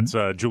Fontaine. That's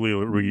Julia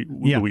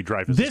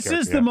Louis-Dreyfus. This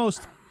is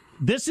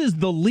This is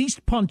the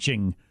least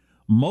punching,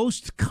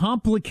 most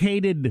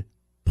complicated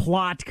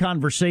plot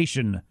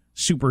conversation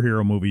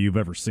superhero movie you've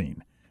ever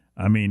seen.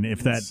 I mean,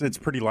 it's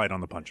pretty light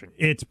on the punching.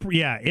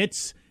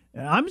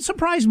 I'm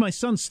surprised my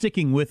son's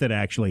sticking with it,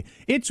 actually.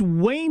 It's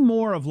way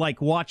more of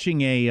like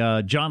watching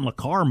a John le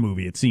Carre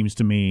movie, it seems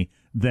to me,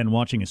 than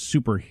watching a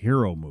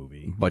superhero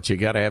movie. But you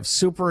got to have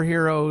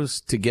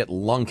superheroes to get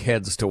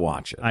lunkheads to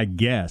watch it. I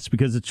guess,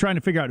 because it's trying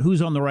to figure out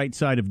who's on the right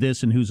side of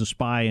this and who's a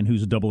spy and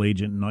who's a double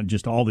agent and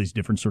just all these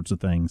different sorts of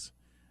things.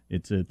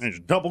 There's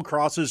double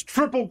crosses,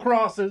 triple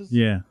crosses.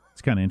 Yeah.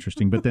 It's kind of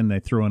interesting, but then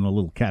they throw in a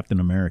little Captain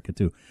America,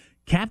 too.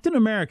 Captain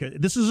America,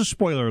 this is a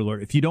spoiler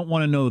alert. If you don't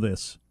want to know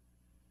this,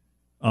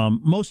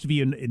 most of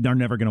you are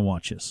never going to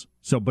watch this.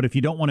 But if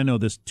you don't want to know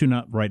this, tune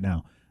out right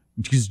now,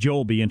 because Joe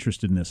will be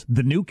interested in this.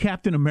 The new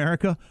Captain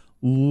America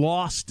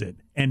lost it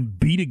and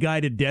beat a guy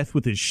to death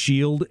with his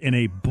shield in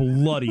a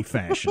bloody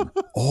fashion.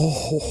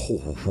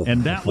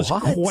 And that was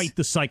quite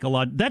the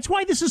psychological. That's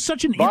why this is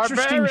such an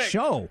interesting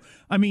show.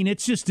 I mean,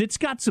 it's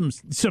got some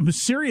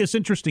serious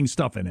interesting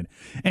stuff in it.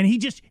 And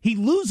he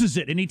loses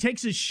it and he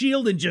takes his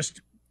shield and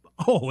just,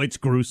 it's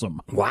gruesome.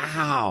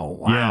 Wow.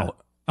 Yeah.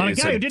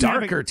 It's a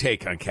darker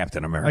take on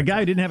Captain America. A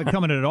guy who didn't have it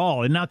coming at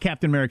all, and now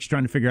Captain America's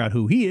trying to figure out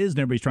who he is, and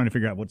everybody's trying to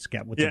figure out what's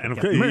Captain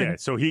America. Yeah.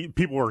 So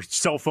people were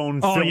cell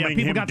phone filming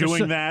him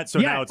doing that. So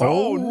now it's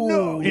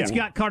no. It's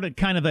got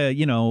kind of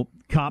a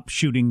cop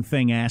shooting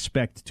thing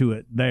aspect to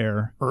it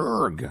there.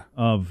 Erg.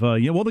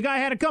 The guy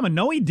had it coming.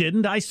 No, he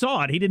didn't. I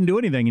saw it. He didn't do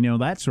anything.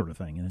 That sort of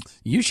thing. And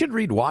you should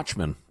read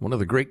Watchmen, one of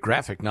the great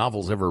graphic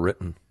novels ever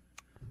written.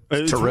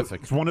 It's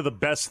terrific. It's one of the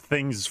best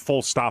things,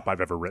 full stop, I've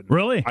ever written.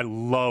 Really? I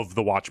love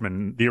The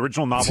Watchmen. The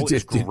original novel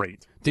is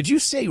great. Did you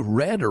say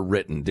read or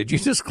written? Did you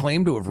just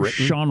claim to have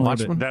written Sean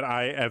Watchmen? That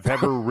I have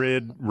ever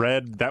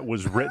read that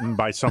was written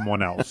by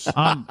someone else.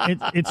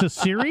 It's a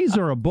series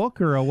or a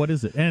book or what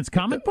is it? And it's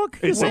comic book?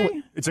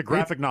 It's a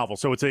graphic novel,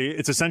 so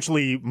it's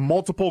essentially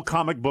multiple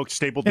comic books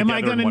stapled together. Am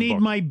I going to need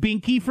my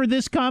binky for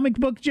this comic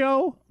book,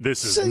 Joe?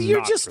 So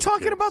you're just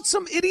talking about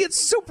some idiot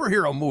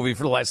superhero movie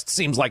for the last,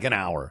 seems like an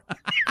hour.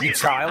 You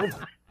child.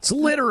 It's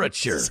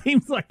literature.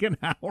 Seems like an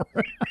hour.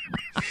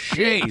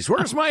 Jeez,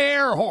 where's my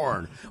air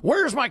horn?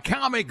 Where's my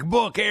comic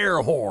book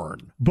air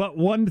horn? But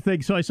one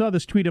thing, so I saw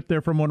this tweet up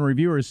there from one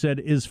reviewer said,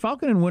 is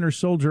Falcon and Winter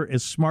Soldier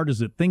as smart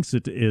as it thinks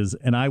it is?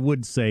 And I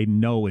would say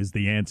no is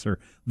the answer.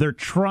 They're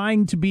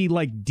trying to be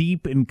like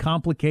deep and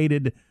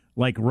complicated,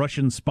 like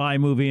Russian spy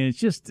movie, and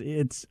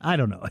it's I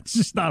don't know. It's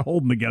just not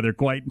holding together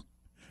quite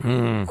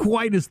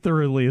as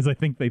thoroughly as I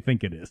think they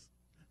think it is.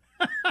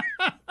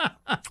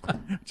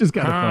 Just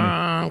kind of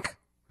funny.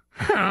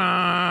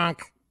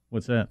 Honk.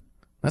 What's that?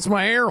 That's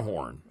my air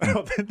horn.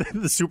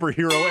 The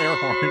superhero air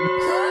horn.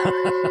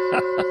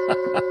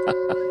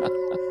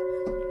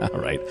 All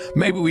right.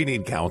 Maybe we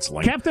need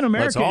counseling. Captain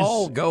America. Let's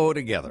all go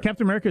together.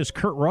 Captain America is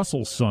Kurt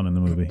Russell's son in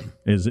the movie.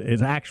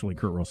 Is actually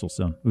Kurt Russell's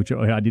son, which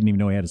I didn't even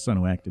know he had a son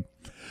who acted.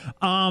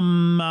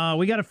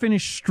 We got to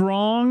finish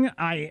strong.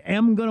 I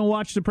am going to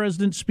watch the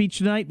president's speech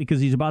tonight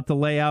because he's about to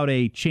lay out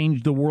a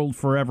change the world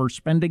forever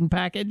spending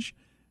package,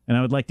 and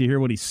I would like to hear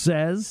what he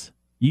says.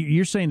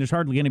 You're saying there's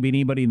hardly going to be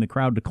anybody in the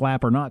crowd to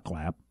clap or not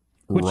clap,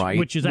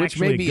 which is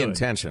actually may be good.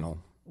 Intentional.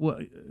 Well,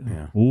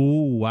 yeah.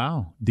 Oh,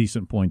 wow.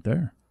 Decent point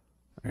there.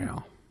 Yeah.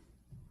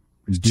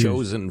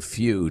 Chosen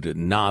few to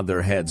nod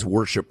their heads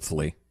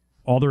worshipfully.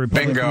 All the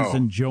Republicans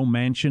in Joe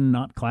Manchin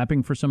not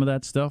clapping for some of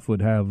that stuff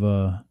would have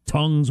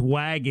tongues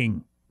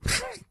wagging.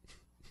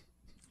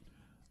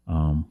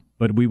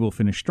 But we will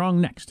finish strong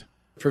next.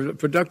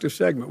 Productive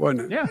segment,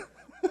 wasn't it? Yeah.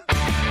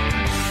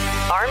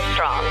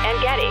 Armstrong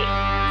and Getty.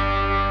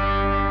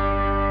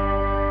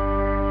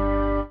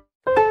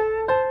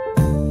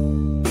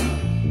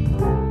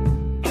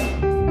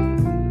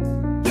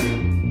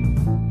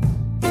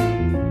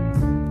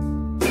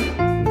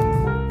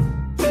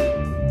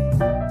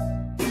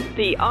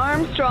 The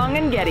Armstrong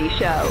and Getty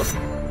Show.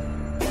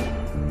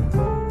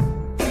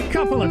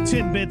 Couple of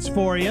tidbits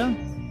for you.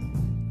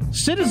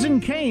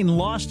 Citizen Kane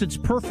lost its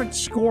perfect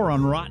score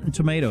on Rotten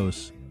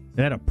Tomatoes.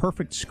 It had a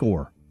perfect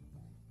score.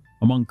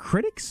 Among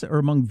critics or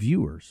among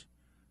viewers?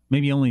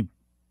 Maybe only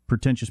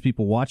pretentious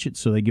people watch it,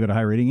 so they give it a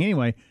high rating.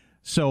 Anyway,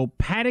 so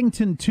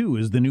Paddington 2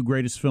 is the new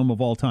greatest film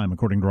of all time,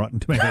 according to Rotten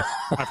Tomatoes.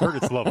 I've heard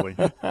it's lovely.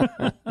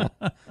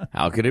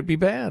 How could it be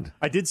bad?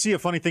 I did see a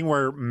funny thing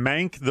where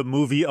Mank, the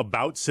movie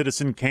about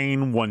Citizen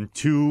Kane, won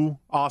 2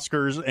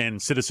 Oscars, and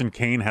Citizen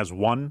Kane has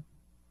 1.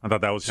 I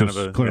thought that was kind of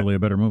a... clearly a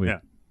better movie. Yeah.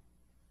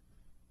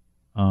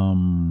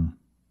 And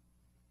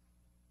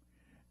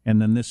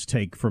then this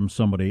take from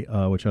somebody,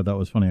 which I thought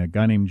was funny, a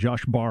guy named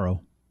Josh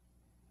Barrow,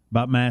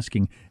 about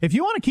masking. If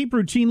you want to keep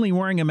routinely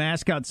wearing a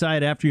mask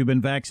outside after you've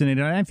been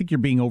vaccinated, I think you're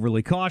being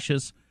overly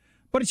cautious.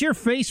 But it's your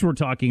face we're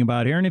talking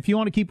about here, and if you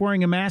want to keep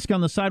wearing a mask on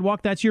the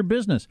sidewalk, that's your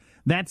business.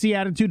 That's the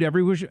attitude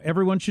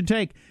everyone should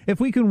take. If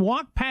we can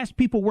walk past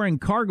people wearing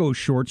cargo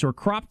shorts or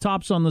crop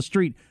tops on the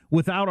street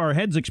without our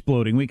heads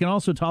exploding, we can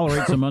also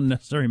tolerate some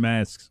unnecessary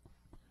masks.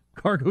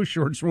 Cargo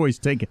shorts always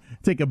take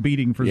a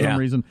beating for some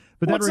reason.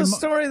 But what's the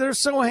story? They're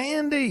so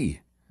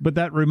handy. But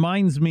that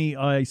reminds me,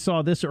 I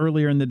saw this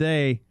earlier in the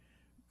day.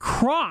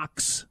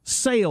 Crocs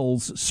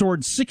sales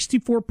soared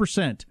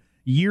 64%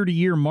 year to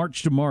year,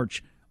 March to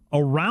March.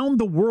 Around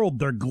the world,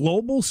 their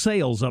global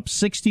sales up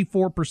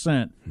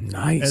 64%.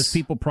 Nice. As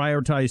people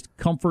prioritized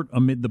comfort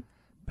amid the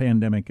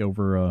pandemic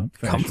over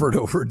fashion. Comfort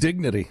over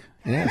dignity.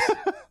 Yes.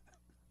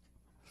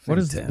 What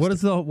is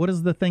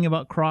the thing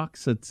about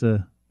Crocs? It's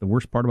the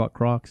worst part about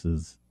Crocs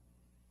is...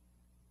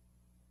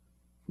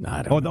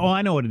 I don't know.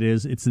 I know what it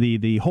is. It's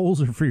the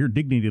holes are for your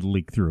dignity to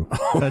leak through.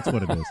 That's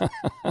what it is.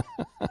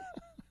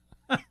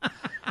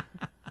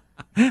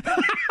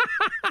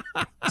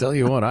 Tell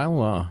you what,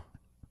 I'll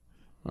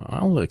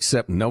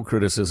accept no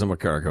criticism of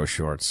cargo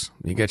shorts.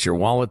 You got your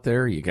wallet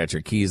there, you got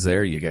your keys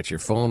there, you got your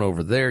phone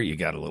over there, you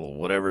got a little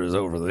whatever is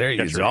over there.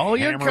 You got all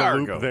your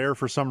cargo there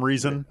for some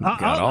reason.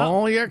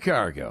 All your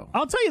cargo.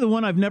 I'll tell you the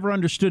one I've never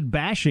understood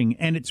bashing,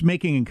 and it's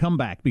making a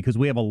comeback because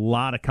we have a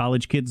lot of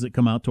college kids that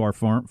come out to our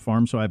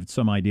farm, so I have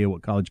some idea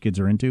what college kids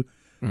are into.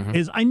 Mm-hmm.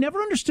 Is I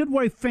never understood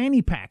why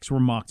fanny packs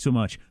were mocked so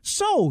much.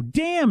 So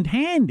damned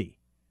handy.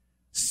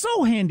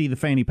 So handy, the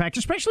fanny packs,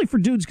 especially for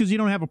dudes because you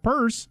don't have a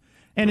purse.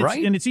 And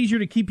it's easier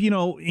to keep,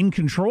 in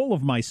control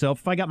of myself.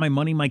 If I got my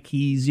money, my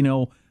keys,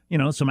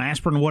 some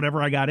aspirin,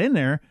 whatever I got in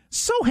there.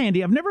 So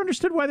handy. I've never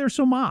understood why they're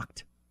so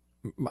mocked.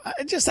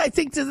 I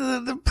think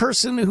the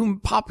person who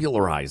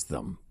popularized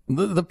them,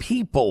 the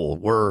people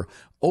were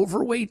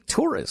overweight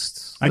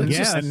tourists. I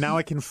guess. And now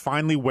I can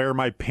finally wear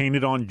my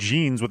painted-on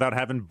jeans without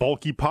having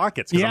bulky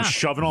pockets because I'm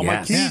shoving all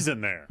my keys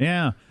in there.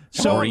 Yeah.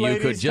 So, or you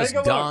could just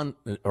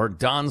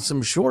don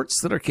some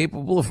shorts that are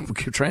capable of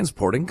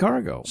transporting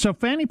cargo. So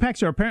fanny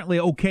packs are apparently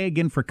okay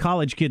again for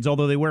college kids,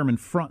 although they wear them in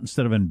front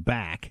instead of in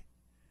back.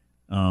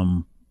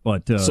 So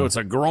it's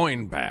a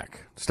groin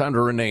pack. It's time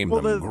to rename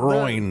them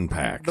groin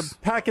packs. The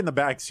pack in the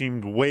back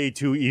seemed way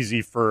too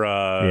easy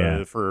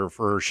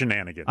for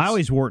shenanigans. I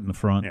always wore it in the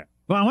front. Yeah.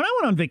 Well, when I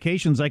went on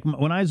vacations, like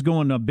when I was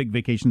going on big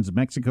vacations in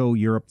Mexico,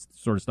 Europe,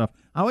 sort of stuff,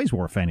 I always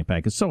wore a fanny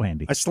pack. It's so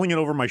handy. I sling it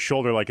over my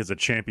shoulder like it's a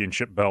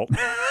championship belt.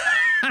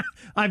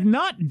 I've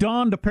not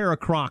donned a pair of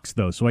Crocs,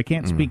 though, so I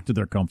can't speak to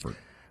their comfort.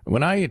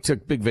 When I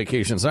took big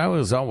vacations, I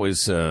was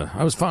always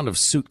I was fond of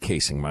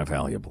suitcasing my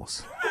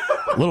valuables.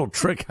 A little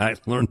trick I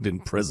learned in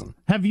prison.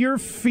 Have your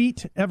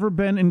feet ever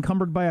been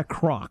encumbered by a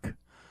Croc?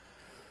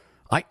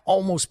 I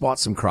almost bought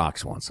some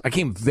Crocs once. I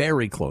came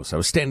very close. I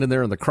was standing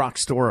there in the Croc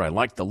store. I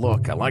liked the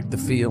look. I liked the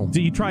feel.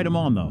 You tried them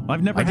on, though?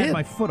 I've never had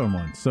my foot on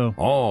one. So.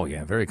 Oh,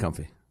 yeah, very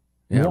comfy.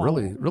 Yeah,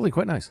 really, really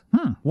quite nice.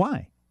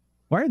 Why?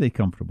 Why are they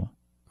comfortable?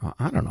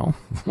 I don't know.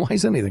 Why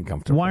is anything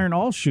comfortable? Why aren't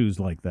all shoes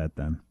like that,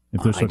 then?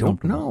 If they're so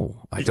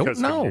comfortable? I don't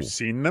know. Have you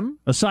seen them?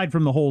 Aside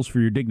from the holes for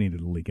your dignity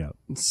to leak out.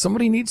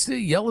 Somebody needs to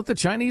yell at the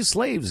Chinese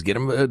slaves. Get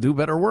them to do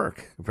better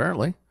work,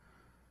 apparently.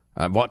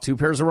 I bought 2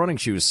 pairs of running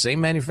shoes,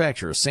 same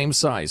manufacturer, same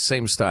size,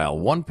 same style.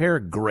 One pair,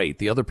 great.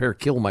 The other pair,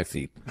 kill my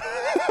feet.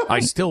 I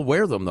still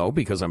wear them, though,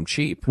 because I'm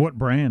cheap. What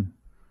brand?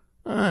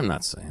 I'm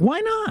not saying. Why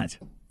not?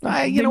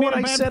 You know what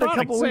I said a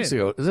couple weeks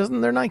ago?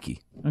 Isn't there Nike?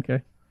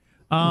 Okay.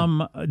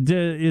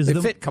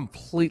 They fit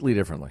completely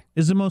differently.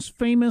 Is the most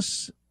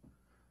famous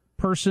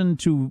person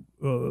to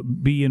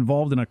be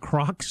involved in a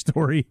Croc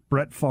story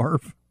Brett Favre?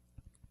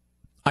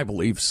 I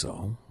believe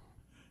so.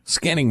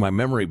 Scanning my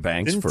memory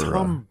banks Didn't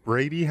Tom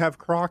Brady have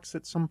Crocs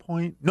at some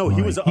point? No,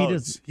 he was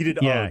Uggs. He did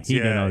Uggs. He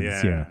did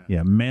Uggs.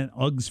 Yeah. Men,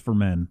 Uggs for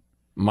men.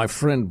 My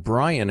friend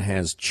Brian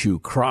has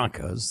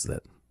Chewcrocas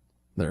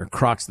they're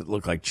Crocs that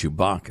look like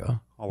Chewbacca.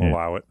 I'll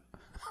allow it.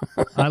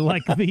 I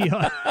like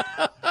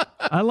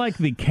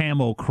the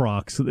camo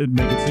Crocs that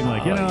make it seem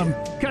like I'm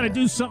kind of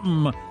do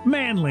something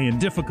manly and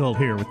difficult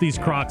here with these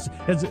Crocs,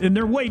 and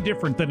they're way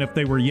different than if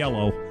they were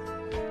yellow.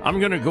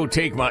 I'm gonna go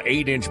take my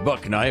 8-inch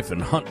buck knife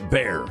and hunt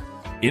bear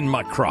in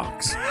my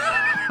Crocs.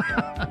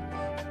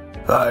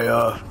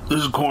 Hi,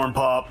 this is Corn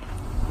Pop.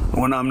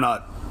 When I'm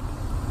not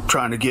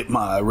trying to get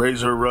my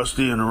razor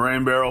rusty in a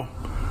rain barrel,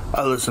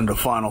 I listen to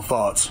Final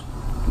Thoughts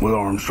with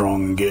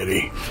Armstrong and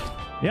Getty.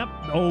 Yep,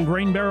 old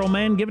rain barrel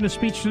man giving a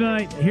speech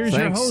tonight. Thanks,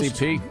 your host.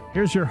 CP.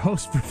 Here's your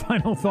host for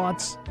Final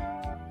Thoughts,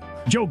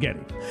 Joe Getty.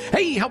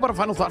 Hey, how about a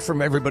final thought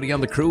from everybody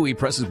on the crew? He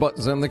presses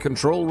buttons in the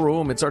control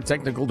room. It's our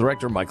technical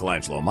director,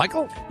 Michelangelo.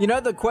 Michael? You know,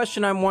 the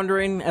question I'm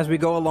wondering as we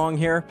go along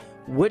here,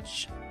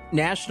 which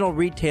national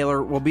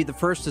retailer will be the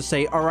first to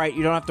say, all right,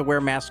 you don't have to wear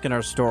a mask in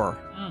our store?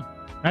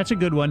 That's a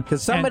good one.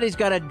 Because somebody's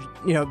got to,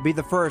 be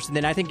the first, and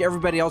then I think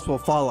everybody else will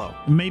follow.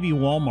 Maybe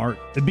Walmart.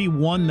 It'd be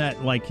one that,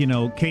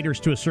 caters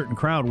to a certain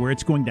crowd where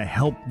it's going to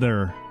help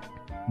their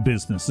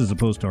business as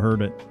opposed to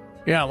hurt it.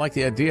 Yeah, I like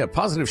the idea.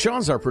 Positive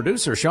Sean's our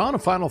producer. Sean, a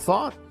final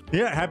thought?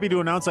 Yeah, happy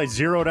to announce I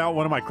zeroed out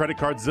one of my credit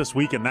cards this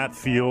week, and that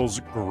feels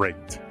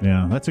great.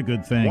 Yeah, that's a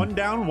good thing. One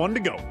down, one to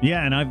go.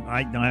 Yeah, and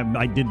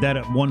I did that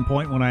at one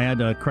point when I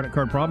had a credit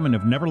card problem and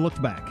have never looked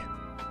back.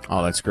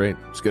 Oh, that's great.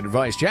 It's good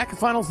advice. Jack, a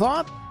final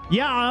thought?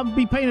 Yeah, I'll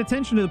be paying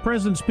attention to the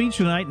president's speech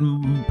tonight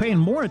and paying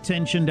more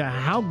attention to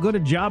how good a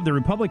job the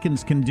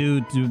Republicans can do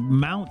to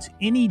mount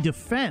any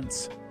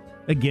defense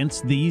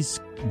against these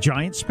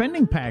giant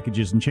spending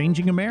packages and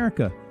changing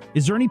America.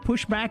 Is there any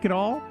pushback at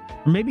all?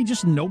 Or maybe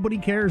just nobody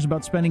cares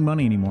about spending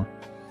money anymore?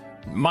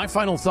 My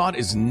final thought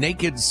is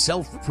naked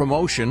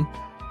self-promotion.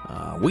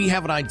 We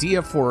have an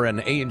idea for an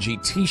A&G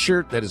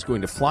T-shirt that is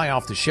going to fly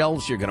off the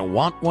shelves. You're going to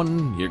want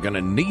one. You're going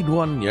to need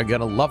one. You're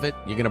going to love it.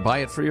 You're going to buy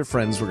it for your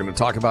friends. We're going to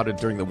talk about it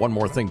during the One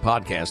More Thing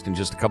podcast in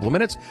just a couple of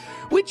minutes,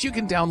 which you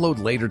can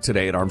download later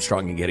today at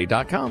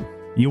ArmstrongandGetty.com.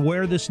 You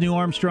wear this new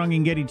Armstrong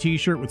and Getty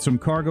T-shirt with some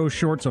cargo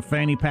shorts, a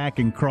fanny pack,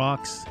 and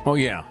Crocs. Oh,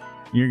 yeah.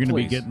 You're going to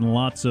be getting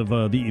lots of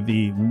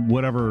the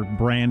whatever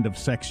brand of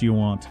sex you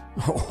want.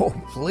 Oh,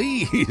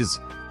 please.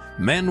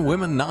 Men,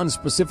 women,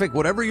 non-specific,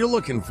 whatever you're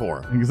looking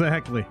for.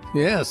 Exactly.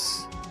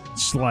 Yes.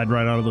 Slide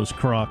right out of those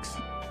Crocs.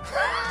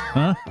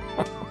 Huh?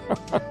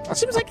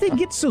 Seems like they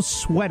get so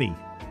sweaty.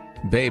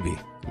 Baby,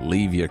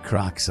 leave your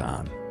Crocs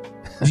on.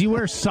 Do you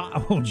wear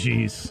socks? Oh,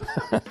 jeez.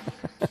 I'm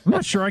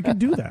not sure I could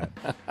do that.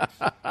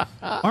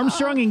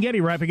 Armstrong and Getty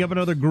wrapping up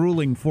another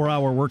grueling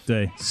 4-hour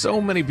workday.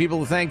 So many people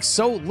to thank,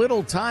 so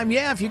little time.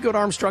 Yeah, if you go to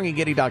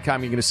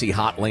ArmstrongandGetty.com, you're going to see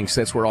hot links.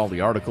 That's where all the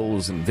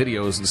articles and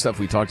videos and stuff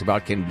we talked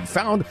about can be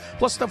found,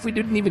 plus stuff we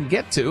didn't even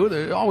get to.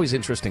 They're always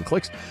interesting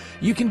clicks.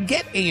 You can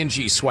get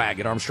A&G swag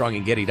at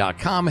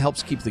ArmstrongandGetty.com.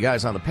 Helps keep the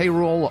guys on the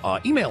payroll.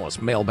 Email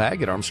us,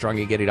 mailbag at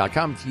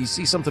ArmstrongandGetty.com. If you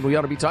see something we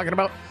ought to be talking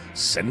about,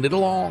 send it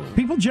along.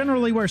 People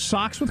generally wear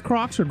socks with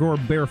Crocs or go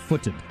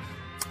barefooted?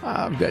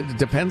 It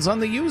depends on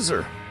the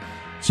user.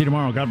 See you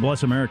tomorrow. God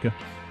bless America.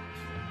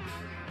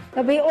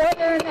 There'll be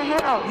order in the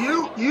house.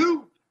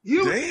 You.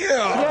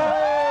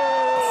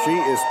 Damn. She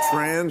is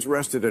trans,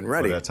 rested, and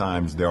ready. But at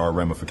times, there are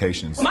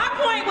ramifications. My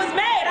point was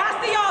made.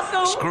 I'll see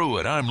y'all soon. Screw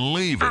it. I'm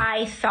leaving.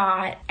 I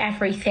thought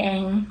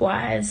everything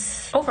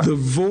was over. The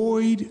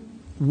void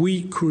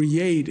we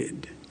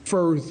created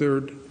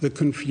furthered the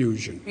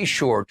confusion. Be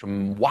sure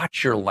to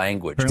watch your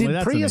language.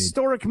 Did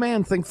prehistoric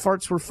man think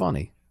farts were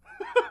funny?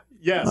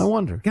 Yes. I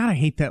wonder. God, I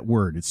hate that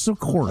word. It's so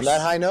coarse. On that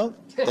high note,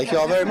 thank you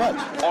all very much.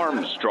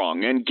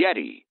 Armstrong and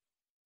Getty.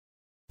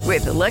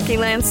 With the Lucky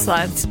Land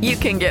Slots, you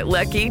can get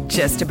lucky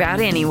just about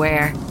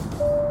anywhere.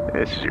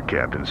 This is your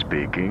captain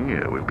speaking.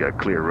 We've got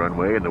clear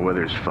runway and the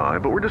weather's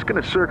fine, but we're just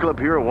going to circle up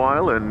here a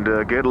while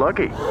and get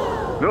lucky.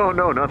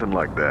 No, nothing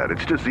like that.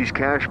 It's just these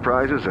cash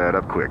prizes add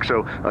up quick.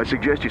 So I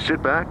suggest you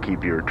sit back,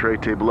 keep your tray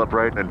table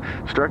upright, and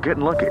start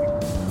getting lucky.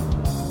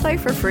 Play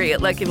for free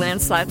at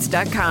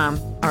LuckyLandSlots.com.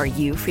 Are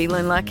you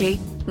feeling lucky?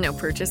 No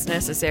purchase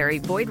necessary.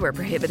 Void where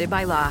prohibited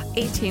by law.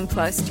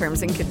 18+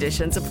 terms and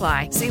conditions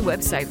apply. See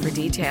website for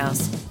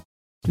details.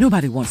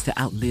 Nobody wants to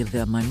outlive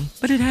their money,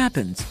 but it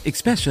happens,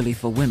 especially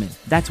for women.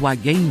 That's why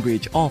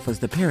Gainbridge offers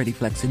the Parity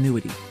Flex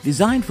annuity,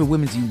 designed for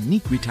women's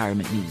unique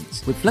retirement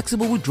needs, with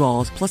flexible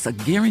withdrawals plus a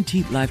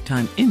guaranteed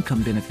lifetime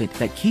income benefit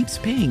that keeps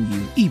paying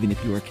you even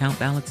if your account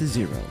balance is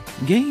zero.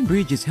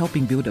 Gainbridge is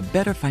helping build a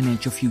better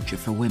financial future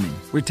for women.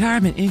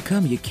 Retirement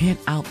income you can't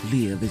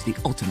outlive is the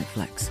ultimate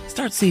flex.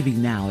 Start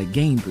saving now at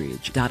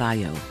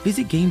Gainbridge.io.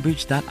 Visit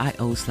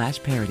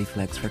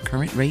Gainbridge.io/ParityFlex for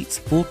current rates,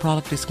 full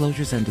product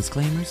disclosures and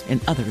disclaimers, and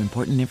other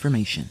important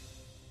information.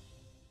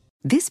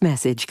 This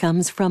message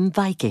comes from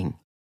Viking,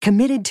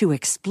 committed to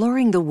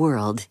exploring the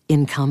world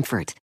in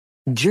comfort.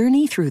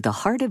 Journey through the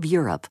heart of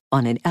Europe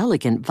on an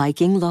elegant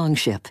Viking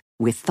longship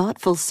with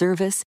thoughtful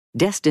service,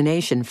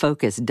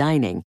 destination-focused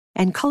dining,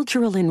 and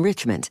cultural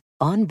enrichment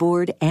on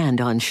board and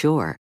on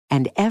shore.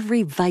 And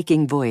every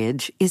Viking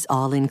voyage is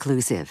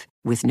all-inclusive,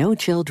 with no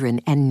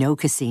children and no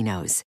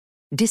casinos.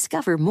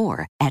 Discover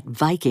more at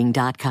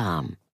Viking.com.